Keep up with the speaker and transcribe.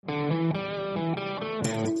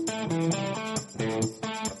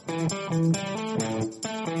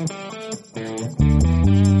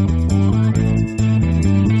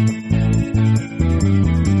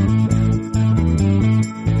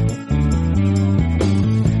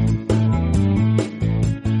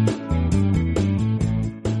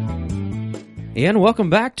And welcome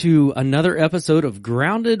back to another episode of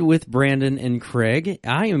Grounded with Brandon and Craig.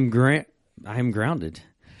 I am grounded.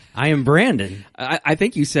 I am Brandon. I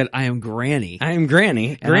think you said I am Granny. I am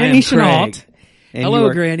Granny. Granny Chenault. Hello,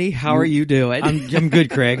 Granny. Granny. How are you doing? I'm good,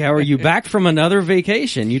 Craig. How are you? Back from another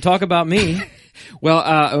vacation. You talk about me. Well,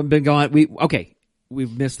 I've been gone.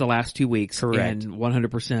 We've missed the last 2 weeks. Correct. And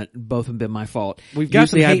 100% both have been my fault. We've got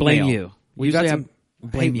Usually some hate I blame mail. you. We've got some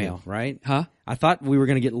blame hate you. mail, right? Huh? I thought we were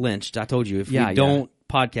going to get lynched. I told you if we don't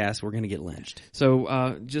podcast, we're going to get lynched.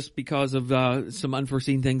 So, just because of some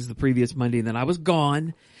unforeseen things the previous Monday, and then I was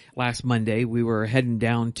gone last Monday. We were heading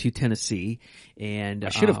down to Tennessee, and I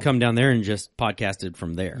should have come down there and just podcasted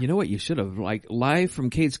from there. You know what? You should have, like, live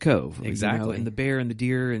from Cades Cove. Exactly. You know, and the bear and the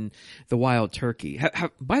deer and the wild turkey.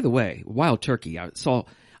 By the way, wild turkey. I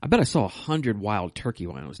bet I saw 100 wild turkey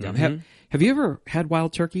when I was down. Mm-hmm. Have you ever had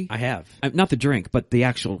wild turkey? I have. Not the drink, but the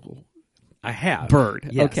actual. I have. Bird.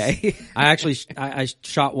 Yes. Okay. I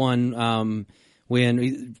shot one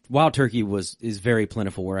when wild turkey is very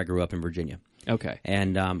plentiful where I grew up in Virginia. Okay.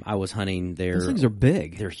 And I was hunting there. Those things are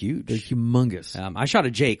big. They're huge. They're humongous. I shot a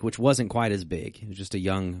jake, which wasn't quite as big. It was just a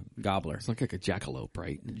young gobbler. It's like a jackalope,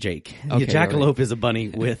 right? Jake. Okay, Yeah, jackalope right. is a bunny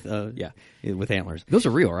with with antlers. Those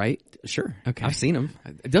are real, right? Sure. Okay. I've seen them.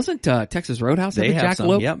 Doesn't Texas Roadhouse have They a have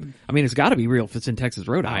jackalope? some, yep. I mean, it's got to be real if it's in Texas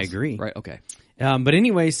Roadhouse. I agree. Right, okay. But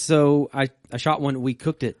anyway, so I shot one. We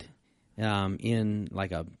cooked it in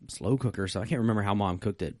like a slow cooker, so I can't remember how Mom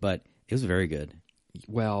cooked it, but it was very good.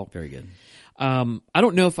 Well, Very good. I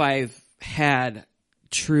don't know if I've had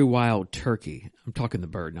true wild turkey. I'm talking the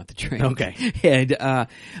bird, not the drink. Okay. And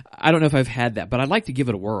I don't know if I've had that, but I'd like to give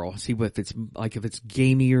it a whirl. See if it's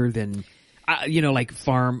gamier than, like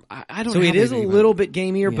farm. I don't know. So it is a little bit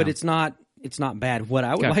gamier, Yeah. but it's not bad. What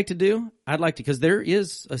I would like to do, because there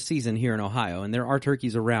is a season here in Ohio, and there are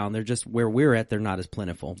turkeys around. They're just where we're at. They're not as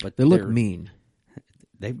plentiful, but They look mean.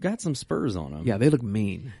 They've got some spurs on them. Yeah, they look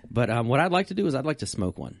mean. But what I'd like to do is I'd like to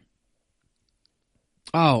smoke one.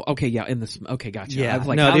 Oh, okay, yeah. Okay, gotcha. Yeah. I was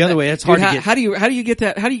like, No, how's the other that- way, it's Dude, hard to get. How do you get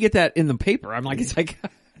that? How do you get that in the paper? I'm like, it's like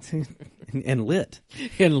And lit.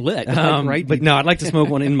 in lit, right? But no, I'd like to smoke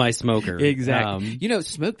one in my smoker. Exactly.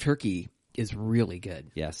 Smoked turkey is really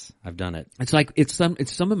good. Yes, I've done it. It's like it's some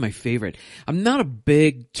of my favorite. I'm not a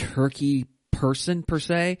big turkey person per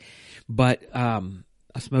se, but a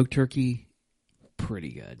smoked turkey,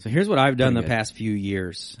 pretty good. So here's what I've done Pretty the good. past few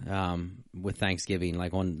years with Thanksgiving,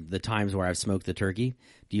 like on the times where I've smoked the turkey.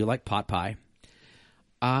 Do you like pot pie?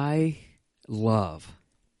 I love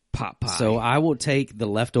pot pie. So I will take the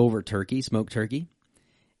leftover turkey, smoked turkey,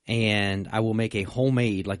 and I will make a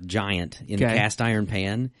homemade, like giant, in a cast iron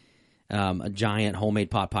pan, a giant homemade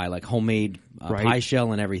pot pie, like homemade pie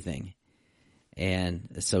shell and everything. And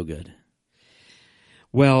it's so good.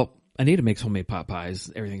 Well, Anita makes homemade pot pies,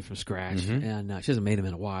 everything from scratch, and she hasn't made them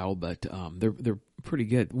in a while, but they're pretty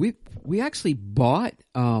good. We actually bought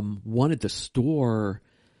one at the store.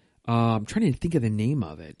 I'm trying to think of the name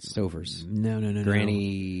of it. Stover's. No.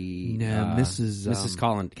 Granny. No, Mrs.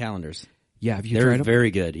 Callender's. Yeah, have you They're tried them? very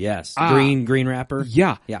good, yes. Green wrapper.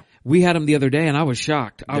 Yeah. Yeah. We had them the other day, and I was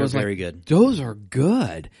shocked. I They're was very like, good. Those are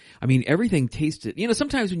good. I mean, everything tasted.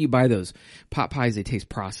 Sometimes when you buy those pot pies, they taste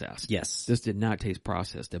processed. Yes. This did not taste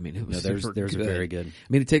processed. I mean, it was super theirs are good. very good. I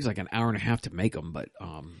mean, it takes like an hour and a half to make them, but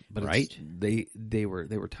Right. they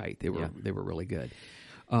were tight. They were really good.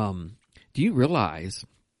 Do you realize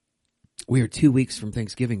we are 2 weeks from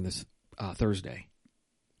Thanksgiving this Thursday?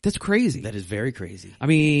 That's crazy. That is very crazy. I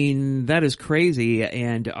mean, that is crazy,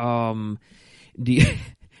 and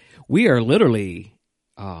we are literally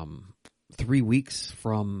 3 weeks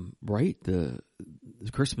from the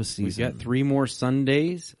Christmas season. We've got 3 more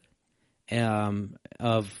Sundays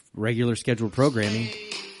of regular scheduled programming,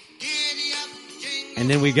 and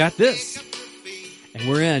then we got this, and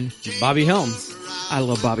we're in Bobby Helms. I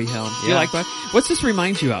love Bobby Helms. Yeah. You like Bobby? What's this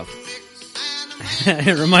remind you of?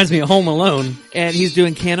 It reminds me of Home Alone. And he's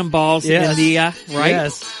doing cannonballs Yes. in the right?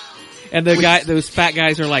 Yes. And those fat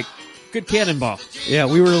guys are like, good cannonball. Yeah,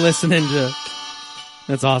 we were listening to.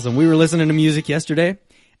 That's awesome. We were listening to music yesterday,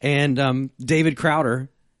 and David Crowder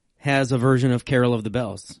has a version of Carol of the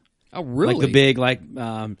Bells. Oh, really? Like the big,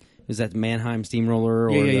 is that the Mannheim Steamroller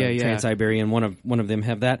or the Trans-Siberian? One of them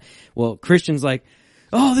have that. Well, Christian's like,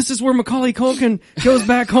 oh, this is where Macaulay Culkin goes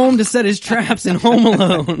back home to set his traps in Home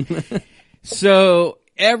Alone. So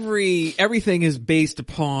everything is based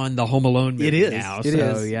upon the Home Alone movie It is. now. It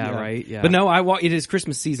so is. yeah, right. Yeah. But no, it is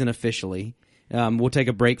Christmas season officially. We'll take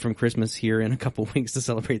a break from Christmas here in a couple weeks to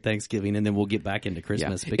celebrate Thanksgiving, and then we'll get back into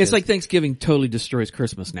Christmas. Yeah. It's like Thanksgiving totally destroys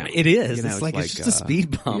Christmas now. It is. You know, it's just a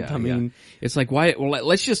speed bump. Yeah, I mean, it's like, why? Well,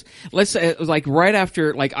 let's say it was like right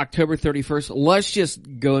after like October 31st. Let's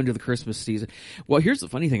just go into the Christmas season. Well, here's the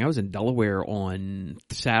funny thing. I was in Delaware on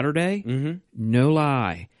Saturday. Mm-hmm. No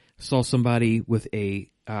lie. Saw somebody with a,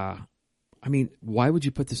 I mean, why would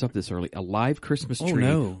you put this up this early? A live Christmas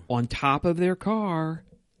tree on top of their car.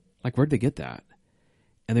 Like, where'd they get that?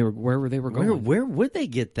 And they were wherever they were going. Where would they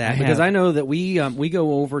get that? Because I know that we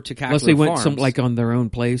go over to Cackler Unless they went Farms. like on their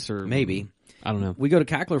own place or maybe. I don't know. We go to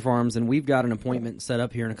Cackler Farms and we've got an appointment set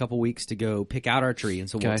up here in a couple weeks to go pick out our tree, and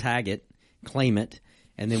so we'll tag it, claim it,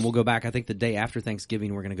 and then we'll go back. I think the day after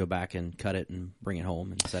Thanksgiving we're going to go back and cut it and bring it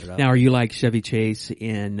home and set it up. Now, are you like Chevy Chase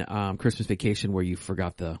in Christmas Vacation where you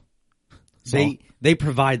forgot the? They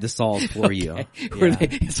provide the saws for you. Yeah.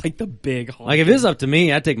 It's like the big like if it's up to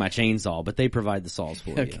me, I'd take my chainsaw, but they provide the saws for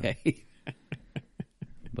you. Okay.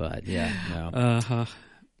 But yeah, no.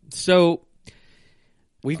 So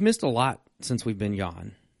we've missed a lot since we've been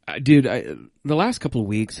gone. Dude, the last couple of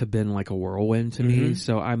weeks have been like a whirlwind to me,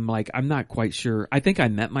 so I'm not quite sure. I think I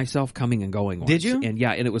met myself coming and going once. Did you? And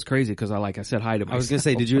yeah, and it was crazy because I said hi to myself. I was going to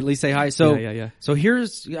say, did you at least say hi? So, yeah. So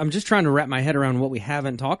I'm just trying to wrap my head around what we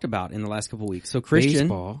haven't talked about in the last couple of weeks. So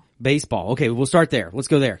Christian. Baseball. Okay, we'll start there. Let's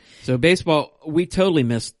go there. So baseball, we totally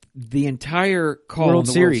missed the entire World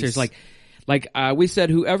Series. Like we said,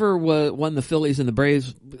 whoever won the Phillies and the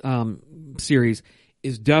Braves series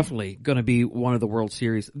is definitely going to be one of the World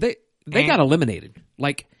Series. They got eliminated.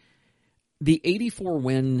 Like the 84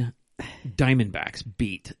 win Diamondbacks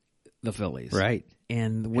beat the Phillies, right?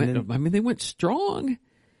 And they went strong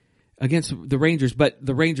against the Rangers, but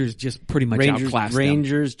the Rangers just pretty much outclassed them.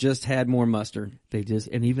 Rangers just had more mustard.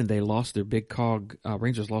 They lost their big cog.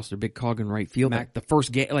 Rangers lost their big cog in right field. The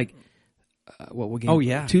first game, what game? Oh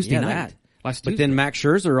yeah, Tuesday night. Last Tuesday. But then Max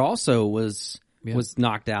Scherzer also was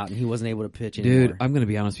knocked out and he wasn't able to pitch anymore. Dude, I'm going to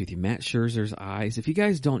be honest with you. Matt Scherzer's eyes. If you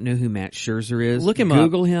guys don't know who Matt Scherzer is, look him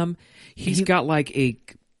Google him. He's got like he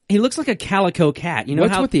looks like a calico cat. You know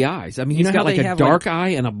what's with the eyes? I mean, he's got like a dark eye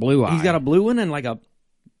and a blue eye. He's got a blue one and like a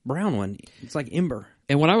brown one. It's like ember.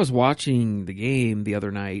 And when I was watching the game the other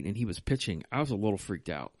night and he was pitching, I was a little freaked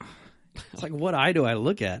out. It's like, what eye do I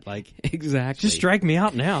look at? Like, exactly. Just strike me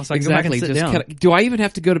out now so I can go back and sit down. Do I even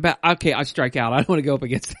have to go to bat? Okay, I strike out. I don't want to go up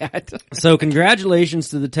against that. So congratulations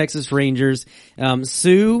to the Texas Rangers.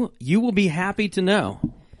 Sue, you will be happy to know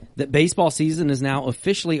that baseball season is now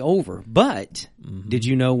officially over. But did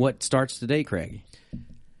you know what starts today, Craig?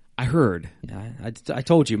 I heard. Yeah, I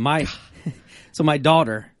told you. So my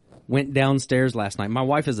daughter went downstairs last night. My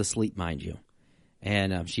wife is asleep, mind you.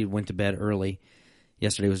 And she went to bed early.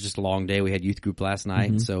 Yesterday was just a long day. We had youth group last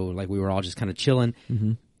night, so like we were all just kind of chilling.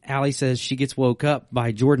 Allie says she gets woke up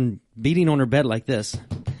by Jordan beating on her bed like this.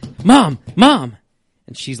 Mom! Mom!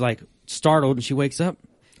 And she's like startled and she wakes up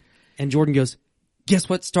and Jordan goes, guess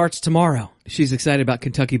what starts tomorrow? She's excited about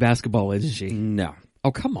Kentucky basketball, isn't she? No.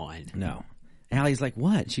 Oh, come on. No. Allie's like,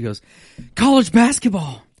 what? She goes, college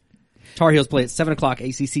basketball. Tar Heels play at 7 o'clock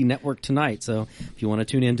ACC Network tonight, so if you want to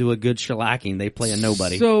tune into a good shellacking, they play a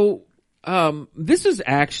nobody. So, this is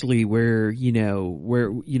actually where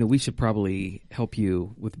we should probably help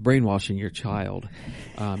you with brainwashing your child,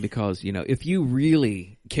 because, if you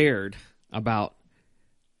really cared about,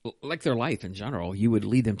 like, their life in general, you would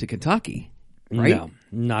lead them to Kentucky, right? No,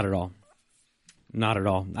 not at all. Not at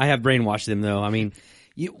all. I have brainwashed them, though. I mean,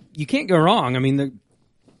 you can't go wrong. I mean,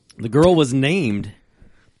 the girl was named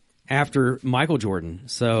after Michael Jordan,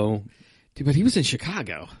 so. Dude, but he was in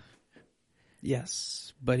Chicago.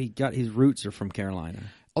 Yes, but his roots are from Carolina.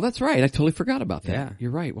 Oh, that's right. I totally forgot about that. Yeah.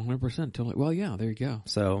 You're right. 100%. Totally. Well, yeah, there you go.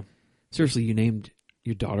 So, seriously, you named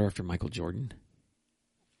your daughter after Michael Jordan?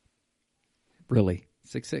 Really?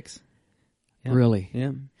 6'6". Yeah. Really?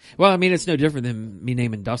 Yeah. Well, I mean, it's no different than me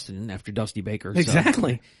naming Dustin after Dusty Baker.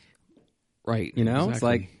 Exactly. So. Right. Exactly. It's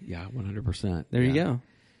like, yeah, 100%. There you go.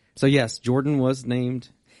 So yes, Jordan was named.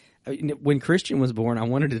 When Christian was born, I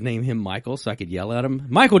wanted to name him Michael so I could yell at him,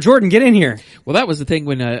 Michael Jordan, get in here. Well, that was the thing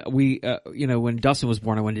when when Dustin was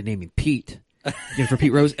born, I wanted to name him Pete. For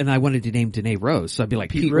Pete Rose, and I wanted to name Danae Rose, so I'd be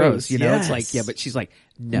like Pete Rose. Yes. It's like, yeah, but she's like,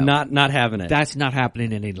 no, not having it. That's not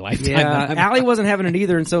happening in any lifetime. Yeah, Allie wasn't having it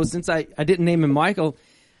either, and so since I didn't name him Michael,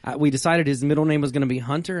 we decided his middle name was going to be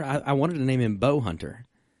Hunter. I wanted to name him Bo Hunter.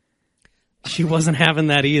 She wasn't having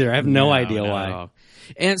that either. I have no idea why.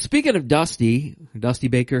 And speaking of Dusty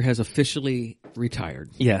Baker has officially retired.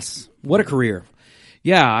 Yes. What a career.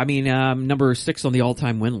 Yeah, I mean, number 6 on the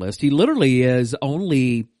all-time win list. He literally is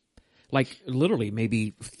only like literally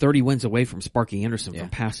maybe 30 wins away from Sparky Anderson from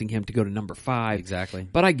passing him to go to number 5. Exactly.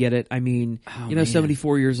 But I get it. I mean,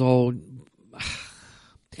 74 years old.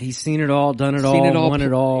 He's seen it all, done it all, won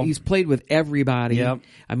it all. He's played with everybody. Yep.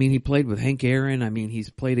 I mean, he played with Hank Aaron. I mean, he's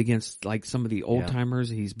played against like some of the old timers.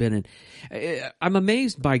 He's been in. I'm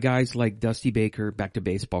amazed by guys like Dusty Baker. Back to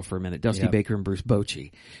baseball for a minute. Dusty Baker and Bruce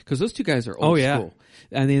Bochy, because those two guys are old school.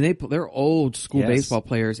 I mean, they're old school baseball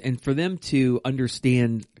players, and for them to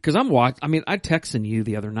understand, because I texted you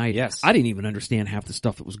the other night. Yes. I didn't even understand half the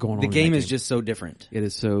stuff that was going on. The game is just so different. It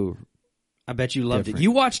is so. I bet you loved it.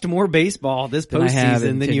 You watched more baseball this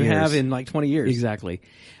postseason than you have in like 20 years. Exactly.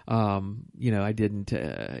 I didn't,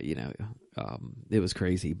 it was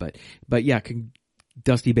crazy, but yeah,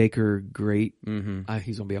 Dusty Baker, great. Mm-hmm.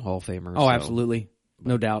 He's going to be a Hall of Famer. Oh, so. Absolutely.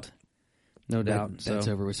 No doubt. No doubt. That's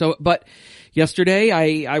over with. So, but yesterday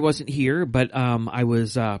I wasn't here, but I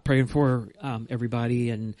was praying for everybody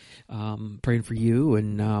and praying for you,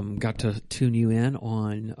 and got to tune you in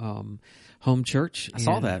on home church. I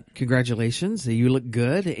saw that. Congratulations. You look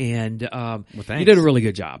good, and thanks. You did a really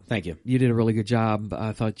good job. Thank you. You did a really good job.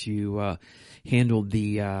 I thought you handled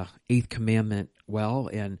the 8th commandment well,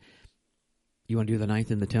 and you want to do the 9th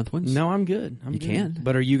and the 10th ones? No, I'm good. You can.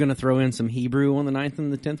 But are you going to throw in some Hebrew on the 9th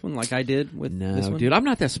and the 10th one like I did with this one? No, dude, I'm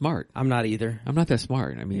not that smart. I'm not either. I'm not that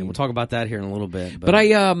smart. I mean, we'll talk about that here in a little bit. But I,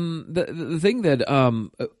 the thing that,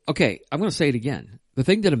 okay, I'm going to say it again. The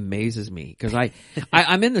thing that amazes me, because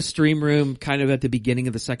I'm in the stream room kind of at the beginning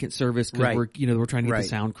of the second service, because we're trying to get the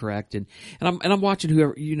sound correct, and I'm watching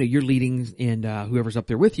whoever, you're leading, and whoever's up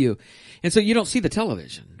there with you, and so you don't see the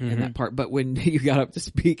television in that part. But when you got up to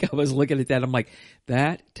speak, I was looking at that. I'm like,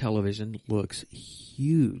 that television looks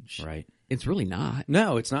huge. Right. It's really not.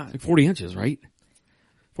 No, it's not. Like 40 inches, right?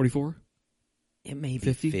 44. It may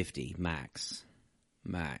be 50 max.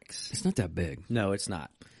 It's not that big. No, it's not.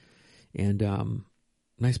 And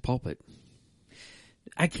nice pulpit.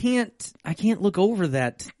 I can't look over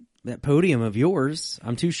that podium of yours.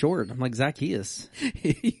 I'm too short. I'm like Zacchaeus.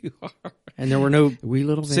 You are. And there were no wee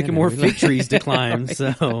little sycamore fig trees to climb. Right.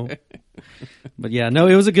 So, but yeah, no,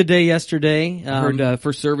 it was a good day yesterday. Heard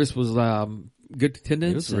first service was good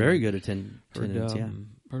attendance. It was very good attendance. Yeah,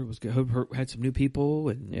 heard it was good. Heard had some new people,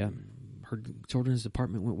 and heard the children's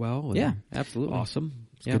department went well. Yeah, absolutely awesome.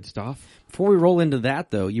 Good stuff. Before we roll into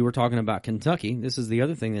that, though, you were talking about Kentucky. This is the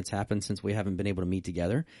other thing that's happened since we haven't been able to meet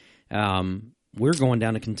together. We're going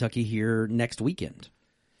down to Kentucky here next weekend.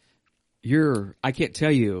 I can't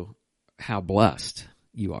tell you how blessed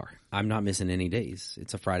you are. I'm not missing any days.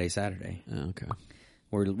 It's a Friday, Saturday. Oh, okay.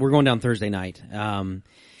 We're going down Thursday night.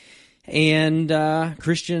 And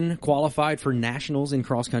Christian qualified for nationals in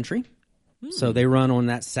cross country. So they run on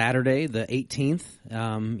that Saturday, the 18th,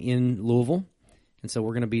 in Louisville. And so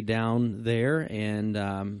we're going to be down there, and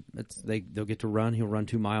they'll get to run. He'll run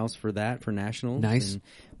 2 miles for that, for nationals. Nice. And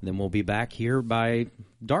then we'll be back here by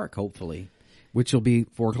dark, hopefully. Which will be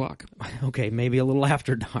 4 o'clock. Okay, maybe a little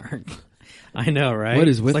after dark. I know, right? What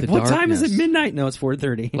is with it's like, the what darkness? Time is it? Midnight? No, it's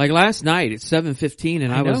 4:30. Like last night, it's 7:15,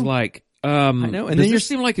 and I was like, I know. And does this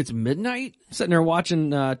seem like it's midnight? Sitting there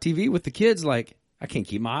watching TV with the kids, like, I can't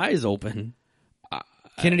keep my eyes open.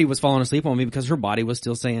 Kennedy was falling asleep on me because her body was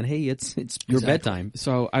still saying, "Hey, it's your bedtime."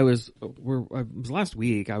 So it was last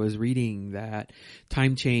week. I was reading that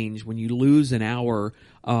time change, when you lose an hour.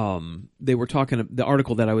 They were talking. The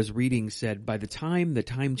article that I was reading said by the time the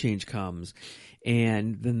time change comes,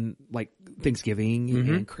 and then like Thanksgiving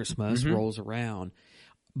and Christmas rolls around,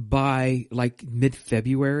 by like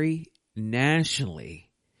mid-February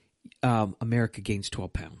nationally, America gains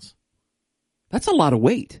 12 pounds. That's a lot of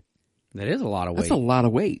weight. That is a lot of weight. That's a lot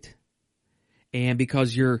of weight. And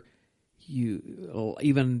because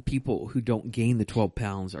even people who don't gain the 12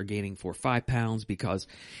 pounds are gaining 4 or 5 pounds because,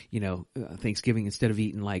 Thanksgiving, instead of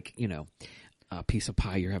eating like, a piece of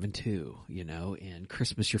pie, you're having 2, and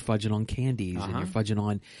Christmas, you're fudging on candies and you're fudging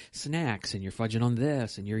on snacks and you're fudging on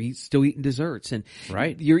this and you're still eating desserts, and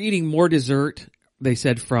you're eating more dessert, they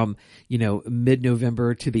said, from,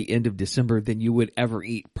 mid-November to the end of December than you would ever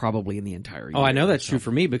eat probably in the entire year. Oh, I know that's true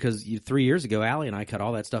for me because 3 years ago, Allie and I cut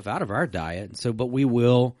all that stuff out of our diet. So, but we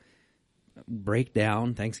will break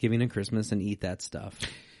down Thanksgiving and Christmas and eat that stuff.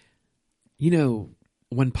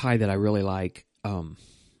 One pie that I really like,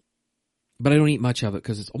 but I don't eat much of it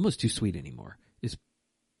because it's almost too sweet anymore, is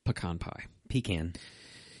pecan pie. Pecan.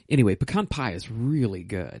 Anyway, pecan pie is really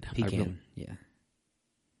good. Pecan, yeah.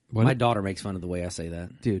 What? My daughter makes fun of the way I say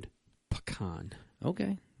that. Dude, pecan.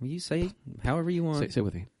 Okay. Well, you say however you want. Say it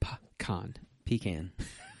with me. Pecan. Pecan.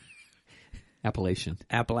 Appalachian.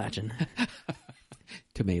 Appalachian.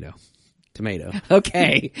 Tomato. tomato.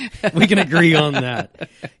 Okay. We can agree on that.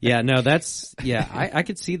 Yeah, no, I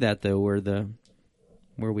could see that though,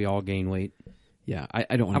 where we all gain weight. Yeah,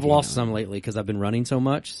 I don't want I've lost some lately because I've been running so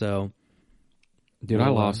much, so. Dude, I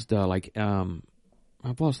lost,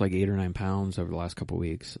 I've lost like 8 or 9 pounds over the last couple of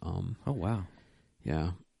weeks. Oh, wow.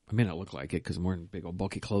 Yeah. I may not look like it because I'm wearing big old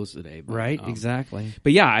bulky clothes today. But, right, exactly.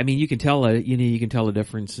 But yeah, I mean, you can tell you can tell the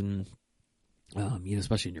difference in,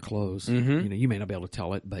 especially in your clothes. Mm-hmm. You may not be able to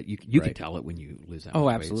tell it, but you can tell it when you lose that. Oh,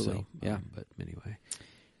 much absolutely. Weight, so, yeah. But anyway.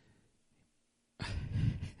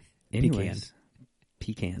 Anyways.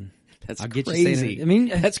 Pecan. That's I'll crazy. get you saying it. I mean,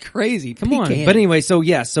 that's crazy. Come on. But anyway,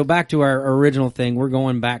 so back to our original thing. We're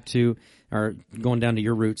going back to, or going down to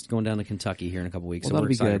your roots, going down to Kentucky here in a couple weeks. Well, so we're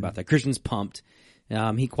excited about that. Christian's pumped.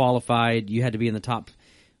 He qualified. You had to be in the top.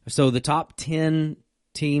 So the top 10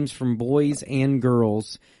 teams from boys and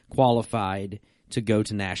girls qualified to go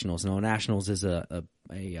to nationals. Now, nationals is a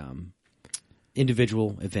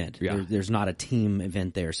individual event. Yeah. There's not a team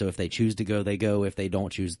event there. So if they choose to go, they go. If they don't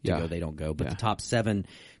choose to go, they don't go. But the top 7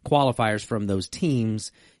 qualifiers from those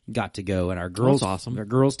teams got to go. And our girls, awesome. Our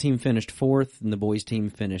girls team finished 4th, and the boys team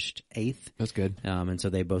finished 8th. That's good. And so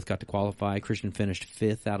they both got to qualify. Christian finished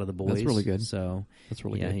 5th out of the boys. That's really good. So that's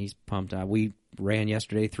really good. Yeah, he's pumped. We ran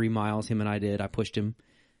yesterday 3 miles. Him and I did. I pushed him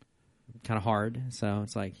kind of hard. So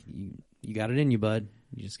it's like you got it in you, bud.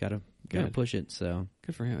 You just gotta push it. So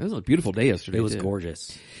good for him. It was a beautiful day yesterday. It was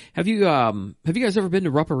gorgeous. Have you guys ever been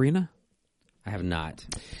to Rupp Arena? I have not.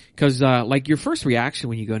 Because like your first reaction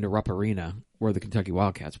when you go into Rupp Arena, where the Kentucky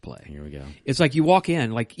Wildcats play, here we go. It's like you walk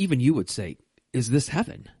in, like even you would say, "Is this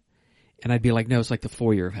heaven?" And I'd be like, "No, it's like the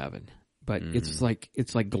foyer of heaven." But it's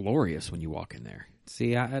like glorious when you walk in there.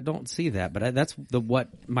 See, I don't see that, but that's what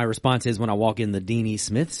my response is when I walk in the Deanie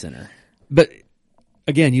Smith Center. But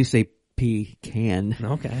again, you say pecan.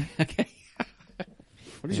 Okay. Okay.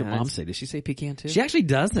 What does your mom say? Does she say pecan too? She actually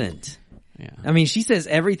doesn't. Yeah. I mean, she says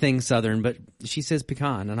everything Southern, but she says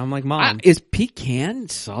pecan, and I'm like, Mom, is pecan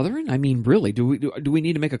Southern? I mean, really? Do we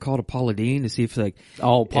need to make a call to Paula Dean to see if like?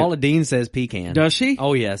 Oh, Paula Dean says pecan. Does she?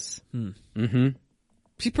 Oh, yes. Mm-hmm.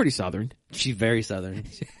 She's pretty Southern. She's very Southern.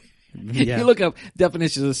 Yeah. You look up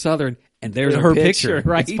definitions of Southern, and there's her picture,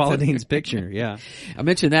 right? It's Paula Dean's picture. Yeah. I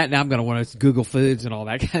mentioned that. Now I'm going to want to Google foods and all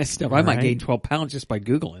that kind of stuff. I might gain 12 pounds just by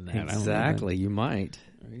Googling that. Exactly. You might.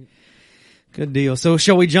 Right. Good deal. So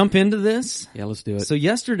shall we jump into this? Yeah, let's do it. So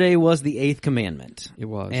yesterday was the 8th commandment. It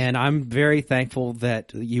was. And I'm very thankful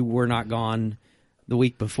that you were not gone the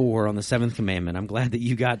week before on the 7th commandment. I'm glad that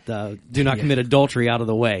you got the do not commit adultery out of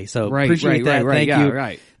the way. So appreciate that. Right, Thank you.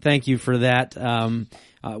 Right. Thank you for that.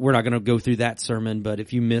 We're not going to go through that sermon, but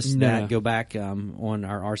if you missed that, go back on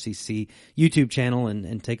our RCC YouTube channel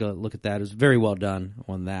and take a look at that. It was very well done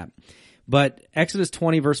on that. But Exodus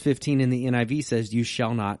 20 verse 15 in the NIV says, "You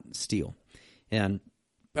shall not steal." And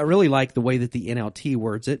I really like the way that the NLT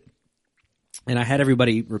words it. And I had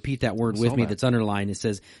everybody repeat that word with me that's underlined. It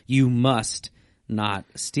says, "You must not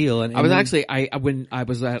steal." And I was actually I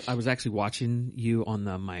was actually watching you on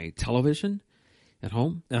my television at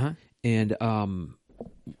home. Uh-huh. And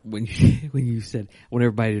when you said I want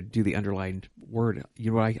everybody to do the underlined word,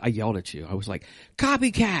 you know, I yelled at you. I was like,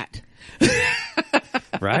 "Copycat."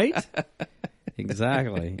 Right?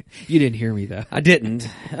 Exactly. You didn't hear me though. I didn't.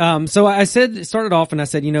 So I started off and I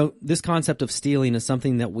said, this concept of stealing is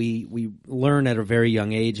something that we learn at a very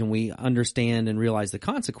young age, and we understand and realize the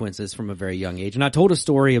consequences from a very young age. And I told a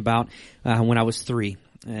story about when I was 3.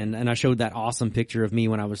 And I showed that awesome picture of me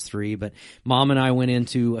when I was 3. But Mom and I went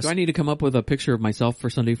into Do I need to come up with a picture of myself for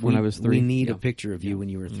Sunday when I was 3? We need a picture of you when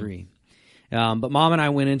you were 3. But Mom and I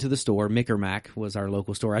went into the store. Mickermack was our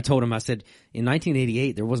local store. I told him, I said, in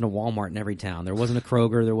 1988, there wasn't a Walmart in every town. There wasn't a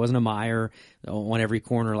Kroger. There wasn't a Meijer on every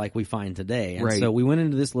corner like we find today. And so we went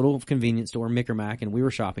into this little convenience store, Mickermack, and we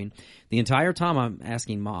were shopping. The entire time I'm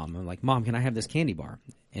asking Mom, I'm like, "Mom, can I have this candy bar?"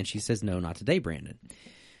 And she says, "No, not today, Brandon."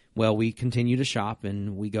 Well, we continue to shop,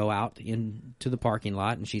 and we go out into the parking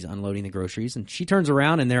lot, and she's unloading the groceries. And she turns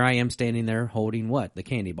around, and there I am standing there holding what? The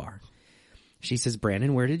candy bar. She says,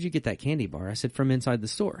 "Brandon, where did you get that candy bar?" I said, "From inside the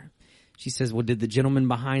store." She says, "Well, did the gentleman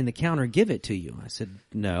behind the counter give it to you?" I said,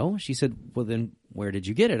 "No." She said, "Well, then where did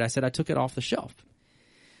you get it?" I said, "I took it off the shelf."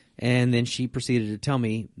 And then she proceeded to tell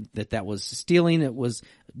me that was stealing, it was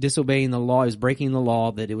disobeying the law, it was breaking the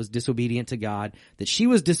law, that it was disobedient to God, that she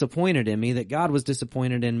was disappointed in me, that God was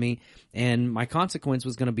disappointed in me, and my consequence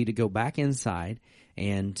was going to be to go back inside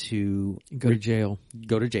and to go to jail.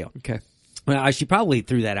 Go to jail. Okay. Well, she probably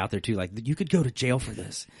threw that out there too, like, you could go to jail for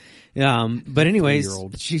this. But anyways,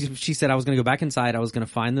 she said I was going to go back inside, I was going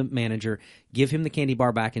to find the manager, give him the candy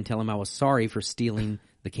bar back, and tell him I was sorry for stealing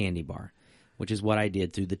the candy bar. which is what I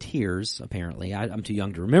did through the tears, apparently. I'm too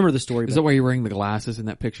young to remember the story. Is that why you're wearing the glasses in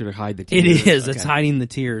that picture to hide the tears? It is. Okay. It's hiding the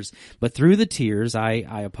tears. But through the tears,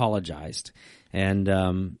 I apologized. And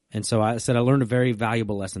so I said I learned a very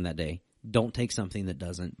valuable lesson that day. Don't take something that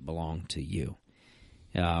doesn't belong to you.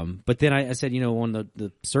 But then I said, on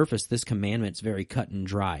the surface, this commandment's very cut and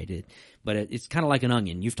dried. But it's kind of like an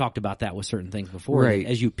onion. You've talked about that with certain things before. Right.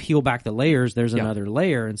 As you peel back the layers, there's another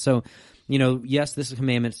layer. And so, yes, this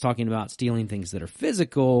commandment's talking about stealing things that are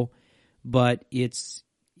physical, but it's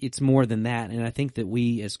more than that. And I think that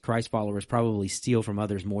we, as Christ followers, probably steal from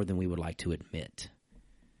others more than we would like to admit.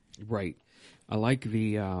 Right. I like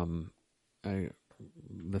the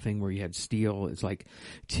thing where you had steal. It's like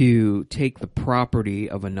to take the property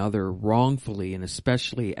of another wrongfully, and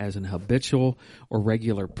especially as an habitual or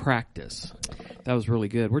regular practice. That was really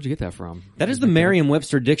good. Where'd you get that from? That is the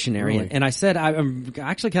Merriam-Webster dictionary. Really? And I said I'm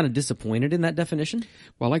actually kind of disappointed in that definition.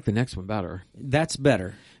 Well, I like the next one better. That's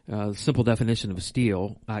better. Simple definition of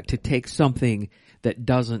steal, to take something that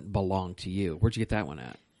doesn't belong to you. Where'd you get that one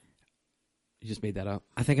at? You just made that up?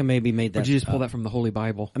 I think I maybe made that up. Or did you just pull that from the Holy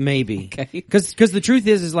Bible? Maybe. Okay. Because the truth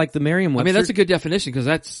is like the Merriam-Webster. I mean, that's a good definition because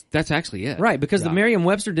that's actually it. Right, because the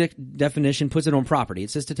Merriam-Webster definition puts it on property.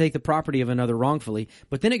 It says to take the property of another wrongfully,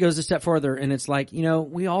 but then it goes a step further and it's like,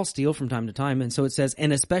 we all steal from time to time. And so it says,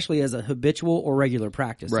 and especially as a habitual or regular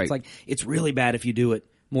practice. Right. It's like, it's really bad if you do it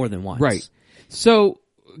more than once. Right. So,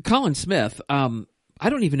 Colin Smith, I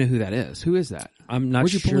don't even know who that is. Who is that? I'm not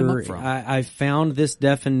Where'd you sure. pull him up from? I found this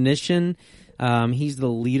definition. He's the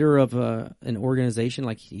leader of an organization.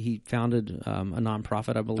 Like he founded a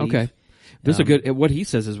nonprofit, I believe. Okay, this is a good. What he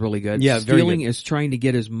says is really good. Yeah, very stealing good. is trying to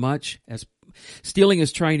get as much as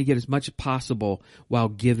possible while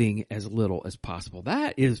giving as little as possible.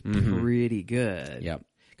 That is pretty good. Yep.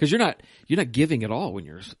 Because you're not giving at all when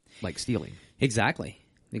you're like stealing. Exactly.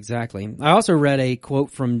 I also read a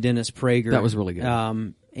quote from Dennis Prager. That was really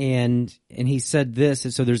good. And he said this,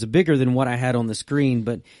 so there's a bigger than what I had on the screen,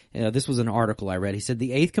 but this was an article I read. He said,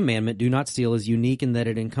 the 8th commandment, do not steal, is unique in that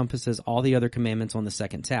it encompasses all the other commandments on the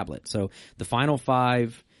second tablet. So the final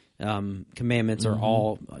 5 commandments are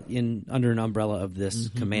all under an umbrella of this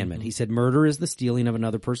commandment. He said, murder is the stealing of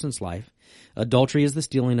another person's life. Adultery is the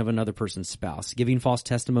stealing of another person's spouse. Giving false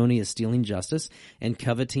testimony is stealing justice, and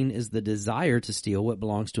coveting is the desire to steal what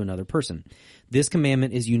belongs to another person. This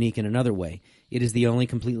commandment is unique in another way. It is the only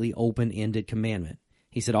completely open-ended commandment.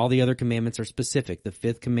 He said all the other commandments are specific. The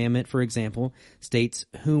 5th commandment, for example, states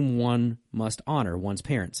whom one must honor, one's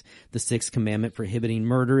parents. The 6th commandment prohibiting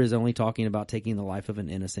murder is only talking about taking the life of an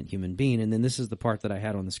innocent human being. And then this is the part that I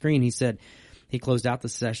had on the screen. He said, he closed out the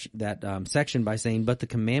section by saying, but the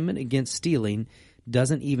commandment against stealing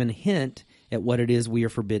doesn't even hint at what it is we are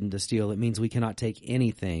forbidden to steal. It means we cannot take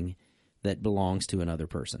anything that belongs to another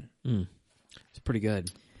person. It's pretty good.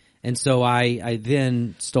 And so I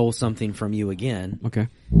then stole something from you again. Okay.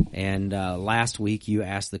 And last week you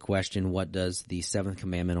asked the question, what does the 7th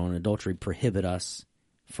commandment on adultery prohibit us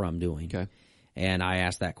from doing? Okay. And I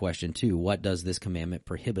asked that question too. What does this commandment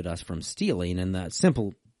prohibit us from stealing? And the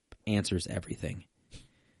simple answer is everything.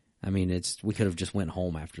 I mean, we could have just went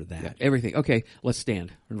home after that. Yeah, everything. Okay, let's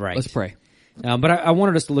stand. Right. Let's pray. But I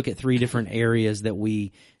wanted us to look at 3 different areas that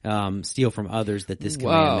we steal from others that this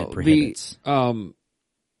commandment prohibits.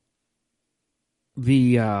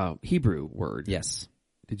 The Hebrew word. Yes.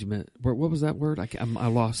 Did you what was that word? I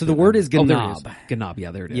lost. So the word is ganab. Ganab.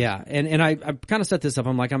 Yeah, there it is. Yeah, and I kind of set this up.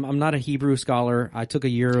 I'm like, I'm not a Hebrew scholar. I took a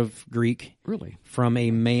year of Greek. Really? From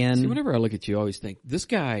a man. See, whenever I look at you, I always think this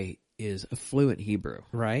guy is a fluent Hebrew.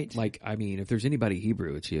 Right. Like, I mean, if there's anybody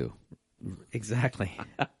Hebrew, it's you. Exactly.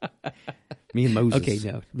 Me and Moses. Okay,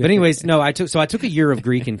 no. But anyways, no. I took a year of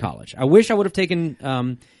Greek in college. I wish I would have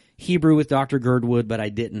taken Hebrew with Dr. Girdwood, but I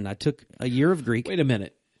didn't. I took a year of Greek. Wait a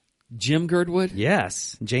minute. Jim Girdwood?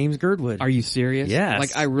 Yes, James Girdwood. Are you serious? Yes.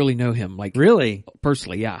 Like, I really know him. Like, really?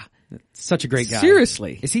 Personally, yeah. Such a great guy.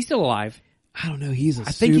 Seriously? Is he still alive? I don't know. He's I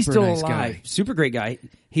think he's still nice alive. Guy. Super great guy.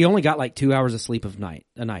 He only got like 2 hours of sleep a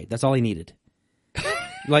night. That's all he needed.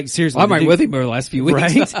 Like, seriously. Well, I'm right with him over the last few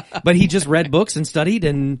weeks. Right? But he just read books and studied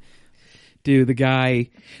and... Dude, the guy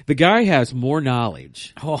has more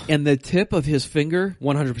knowledge and the tip of his finger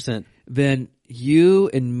 100% than you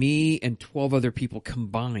and me and 12 other people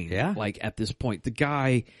combined. Yeah. Like at this point, the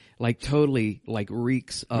guy like totally like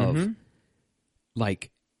reeks of like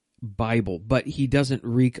Bible, but he doesn't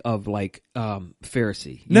reek of like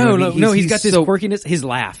Pharisee. No. He's got this quirkiness. His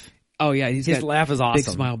laugh. Oh yeah, his laugh is awesome. Big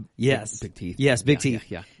smile. Yes. Big teeth. Yes, big teeth.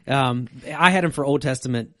 Yeah. I had him for Old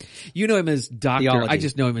Testament. You know him as Doctor. Theology. I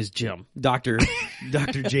just know him as Jim. Dr.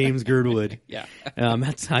 James Girdwood. Yeah.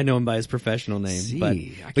 I know him by his professional name.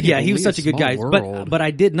 See, but yeah, he was such a good guy. World. But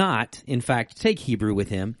I did not, in fact, take Hebrew with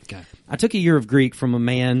him. Okay. I took a year of Greek from a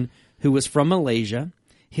man who was from Malaysia.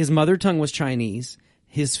 His mother tongue was Chinese.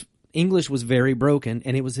 His English was very broken,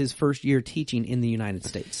 and it was his first year teaching in the United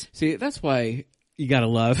States. See, that's why you gotta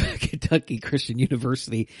love Kentucky Christian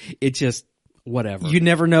University. It just whatever. You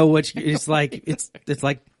never know what it's like. It's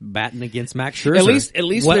like batting against Max Scherzer. At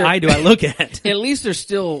least what eye do I look at? At least they're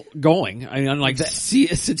still going. I mean, unlike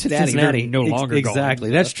Cincinnati, they're no longer exactly.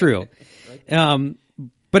 going. That's true.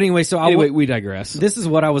 But anyway, we digress. This is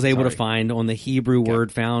what I was able to find on the Hebrew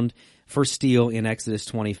word found for steal in Exodus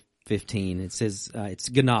 20:15. It says it's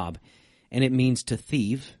ganab, and it means to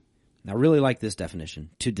thieve. I really like this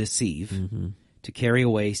definition: to deceive. Mm-hmm. To carry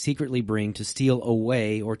away, secretly bring, to steal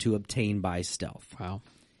away, or to obtain by stealth. Wow.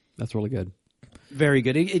 That's really good. Very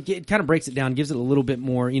good. It kind of breaks it down, gives it a little bit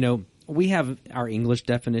more, we have our English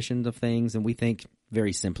definitions of things, and we think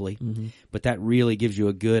very simply. Mm-hmm. But that really gives you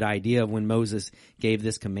a good idea of when Moses gave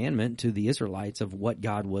this commandment to the Israelites of what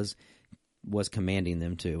God was commanding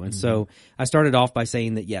them to. And so I started off by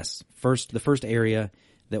saying that, yes, the first area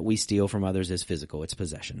that we steal from others is physical. It's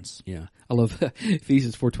possessions. Yeah, I love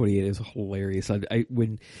Ephesians 4:28 is hilarious. I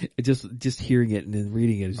when just hearing it and then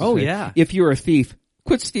reading it. Yeah. If you're a thief,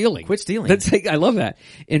 quit stealing. Quit stealing. I love that.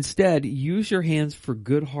 Instead, use your hands for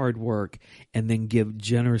good hard work, and then give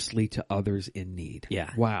generously to others in need.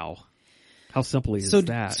 Yeah. Wow. How simple is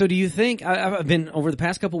that? So do you think I've been over the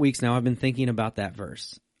past couple weeks now? I've been thinking about that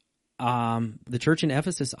verse. The church in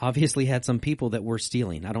Ephesus obviously had some people that were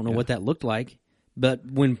stealing. I don't know what that looked like. But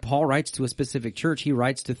when Paul writes to a specific church, he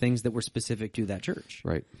writes to things that were specific to that church.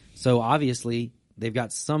 Right. So obviously, they've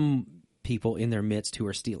got some people in their midst who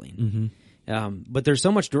are stealing. Mm-hmm. But there's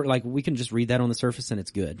so much, we can just read that on the surface and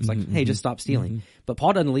it's good. It's like, hey, just stop stealing. Mm-hmm. But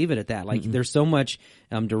Paul doesn't leave it at that. Like, there's so much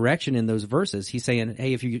direction in those verses. He's saying,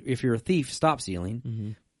 hey, if you're a thief, stop stealing.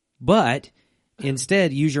 Mm-hmm. But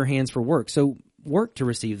instead, use your hands for work. So work to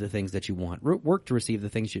receive the things that you want. Work to receive the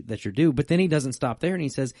things that you're due. But then he doesn't stop there, and he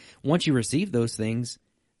says, once you receive those things,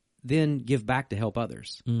 then give back to help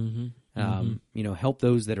others. Mm-hmm. Help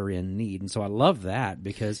those that are in need. And so I love that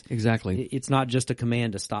because exactly, it's not just a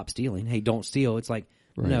command to stop stealing. Hey, don't steal. It's like,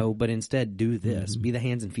 no, but instead do this. Mm-hmm. Be the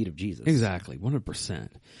hands and feet of Jesus. Exactly, 100%.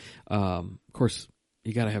 Of course,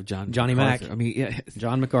 you got to have Johnny Mac. I mean,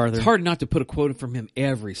 John MacArthur. It's hard not to put a quote from him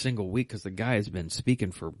every single week because the guy has been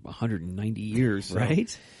speaking for 190 years. So.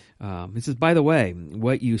 Right? He says, by the way,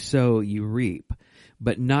 what you sow, you reap,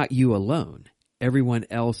 but not you alone. Everyone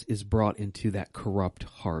else is brought into that corrupt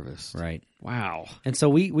harvest. Right. Wow. And so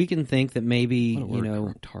we can think that maybe,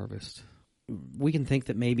 corrupt harvest. We can think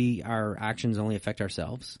that maybe our actions only affect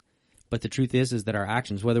ourselves. But the truth is that our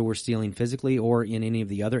actions, whether we're stealing physically or in any of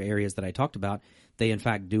the other areas that I talked about, they in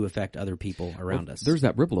fact do affect other people around us. There's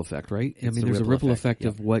that ripple effect, right? There's a ripple effect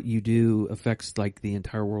of what you do affects like the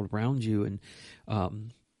entire world around you, and I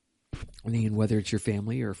mean, whether it's your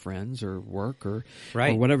family or friends or work or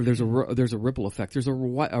whatever, there's a ripple effect. There's a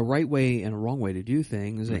right way and a wrong way to do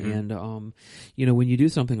things, and when you do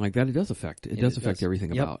something like that, it does affect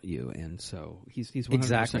everything about you. And so he's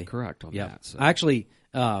 100% correct on that. So.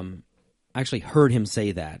 I actually heard him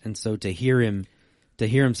say that, and so to hear him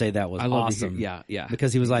say that was awesome. Yeah,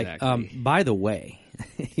 because he was like, by the way,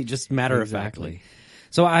 he just matter of factly.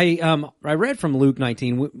 So I read from Luke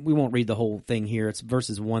 19. We won't read the whole thing here. It's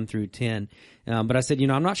verses 1 through 10. But I said,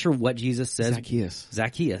 I'm not sure what Jesus says.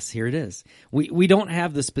 Zacchaeus. Here it is. We don't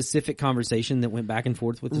have the specific conversation that went back and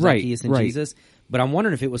forth with Zacchaeus and Jesus. But I'm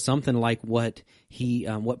wondering if it was something like what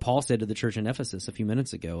Paul said to the church in Ephesus a few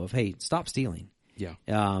minutes ago of, hey, stop stealing. Yeah.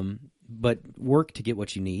 But work to get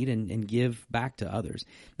what you need and give back to others.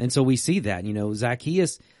 And so we see that,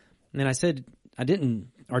 Zacchaeus, and I said, I didn't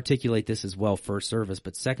articulate this as well first service,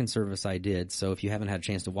 but second service I did. So if you haven't had a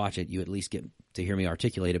chance to watch it, you at least get to hear me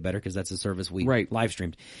articulate it better because that's a service we live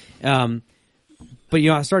streamed. But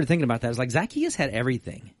I started thinking about that. It's like Zacchaeus had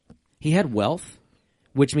everything. He had wealth,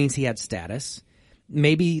 which means he had status.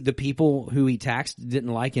 Maybe the people who he taxed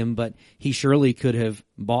didn't like him, but he surely could have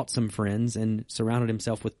bought some friends and surrounded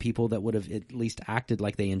himself with people that would have at least acted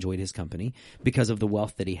like they enjoyed his company because of the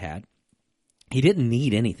wealth that he had. He didn't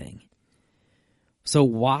need anything. So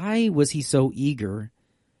why was he so eager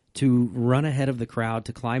to run ahead of the crowd,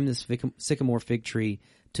 to climb this sycamore fig tree,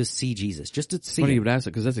 to see Jesus, just to see Funny you would ask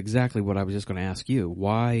it, because that's exactly what I was just going to ask you.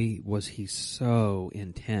 Why was he so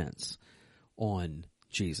intense on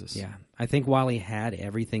Jesus. Yeah. I think while he had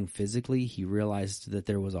everything physically, he realized that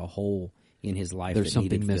there was a hole in his life There's that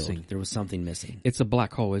something needed missing. filled. There was something missing. It's a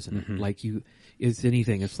black hole, isn't it? Like it's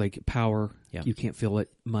anything. It's like power. Yeah. You can't feel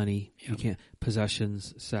it. Money. Yeah. You can't.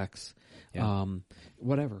 Possessions, sex,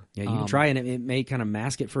 whatever. Yeah, you can try, and it may kind of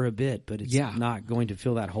mask it for a bit, but it's not going to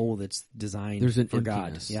fill that hole that's designed There's an for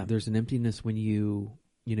emptiness. God. Yeah. There's an emptiness when the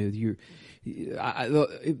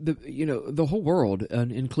whole world,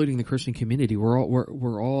 including the Christian community,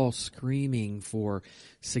 we're all screaming for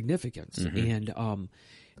significance,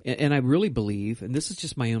 and I really believe, and this is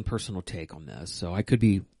just my own personal take on this, so I could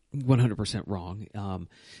be 100% wrong,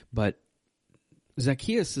 but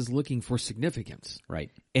Zacchaeus is looking for significance,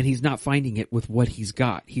 right? And he's not finding it with what he's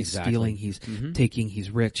got. He's stealing, he's taking,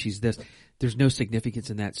 he's rich, he's this. There's no significance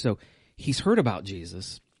in that. So he's heard about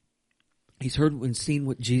Jesus. He's heard and seen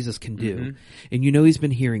what Jesus can do, and he's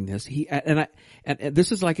been hearing this. And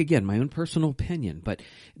this is like, again, my own personal opinion, but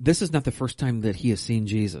this is not the first time that he has seen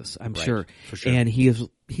Jesus. I'm sure, for sure, and he's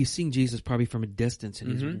seen Jesus probably from a distance,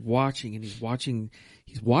 and he's watching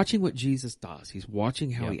what Jesus does. He's watching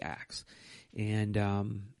how he acts,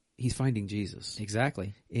 and he's finding Jesus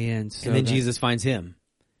exactly. And so then Jesus finds him.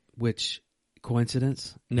 Which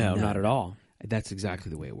coincidence? No, not at all. That's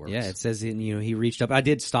exactly the way it works. Yeah, it says, he reached up. I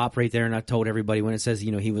did stop right there, and I told everybody when it says,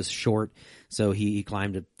 he was short, so he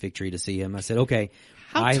climbed a fig tree to see him. I said, okay,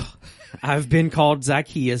 I've been called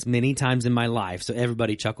Zacchaeus many times in my life, so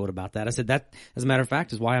everybody chuckled about that. I said, that, as a matter of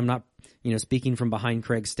fact, is why I'm not, speaking from behind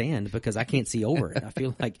Craig's stand, because I can't see over it. I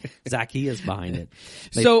feel like Zacchaeus behind it.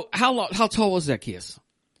 So how tall was Zacchaeus?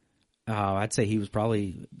 I'd say he was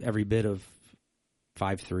probably every bit of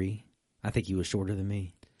 5'3". I think he was shorter than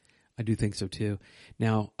me. I do think so too.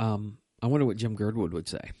 Now, I wonder what Jim Girdwood would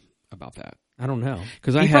say about that. I don't know,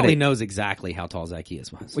 because he probably knows exactly how tall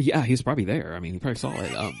Zacchaeus was. Well, yeah, he's probably there. I mean, he probably saw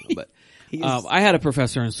it. But I had a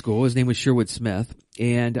professor in school. His name was Sherwood Smith,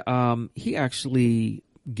 and he actually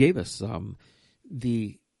gave us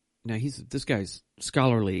this guy's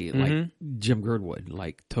scholarly, like Jim Girdwood,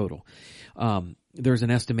 like total. There's an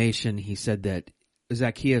estimation. He said that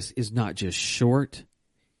Zacchaeus is not just short.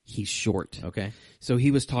 He's short. Okay. So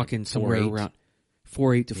he was talking somewhere around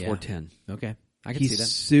 4'8" to 4'10". Okay. I can see that.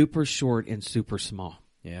 He's super short and super small.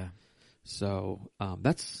 Yeah. So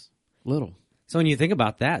that's little. So when you think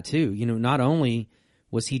about that too, not only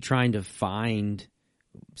was he trying to find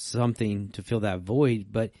something to fill that void,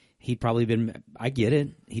 but he'd probably been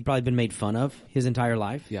made fun of his entire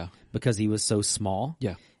life. Yeah. Because he was so small.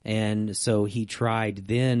 Yeah. And so he tried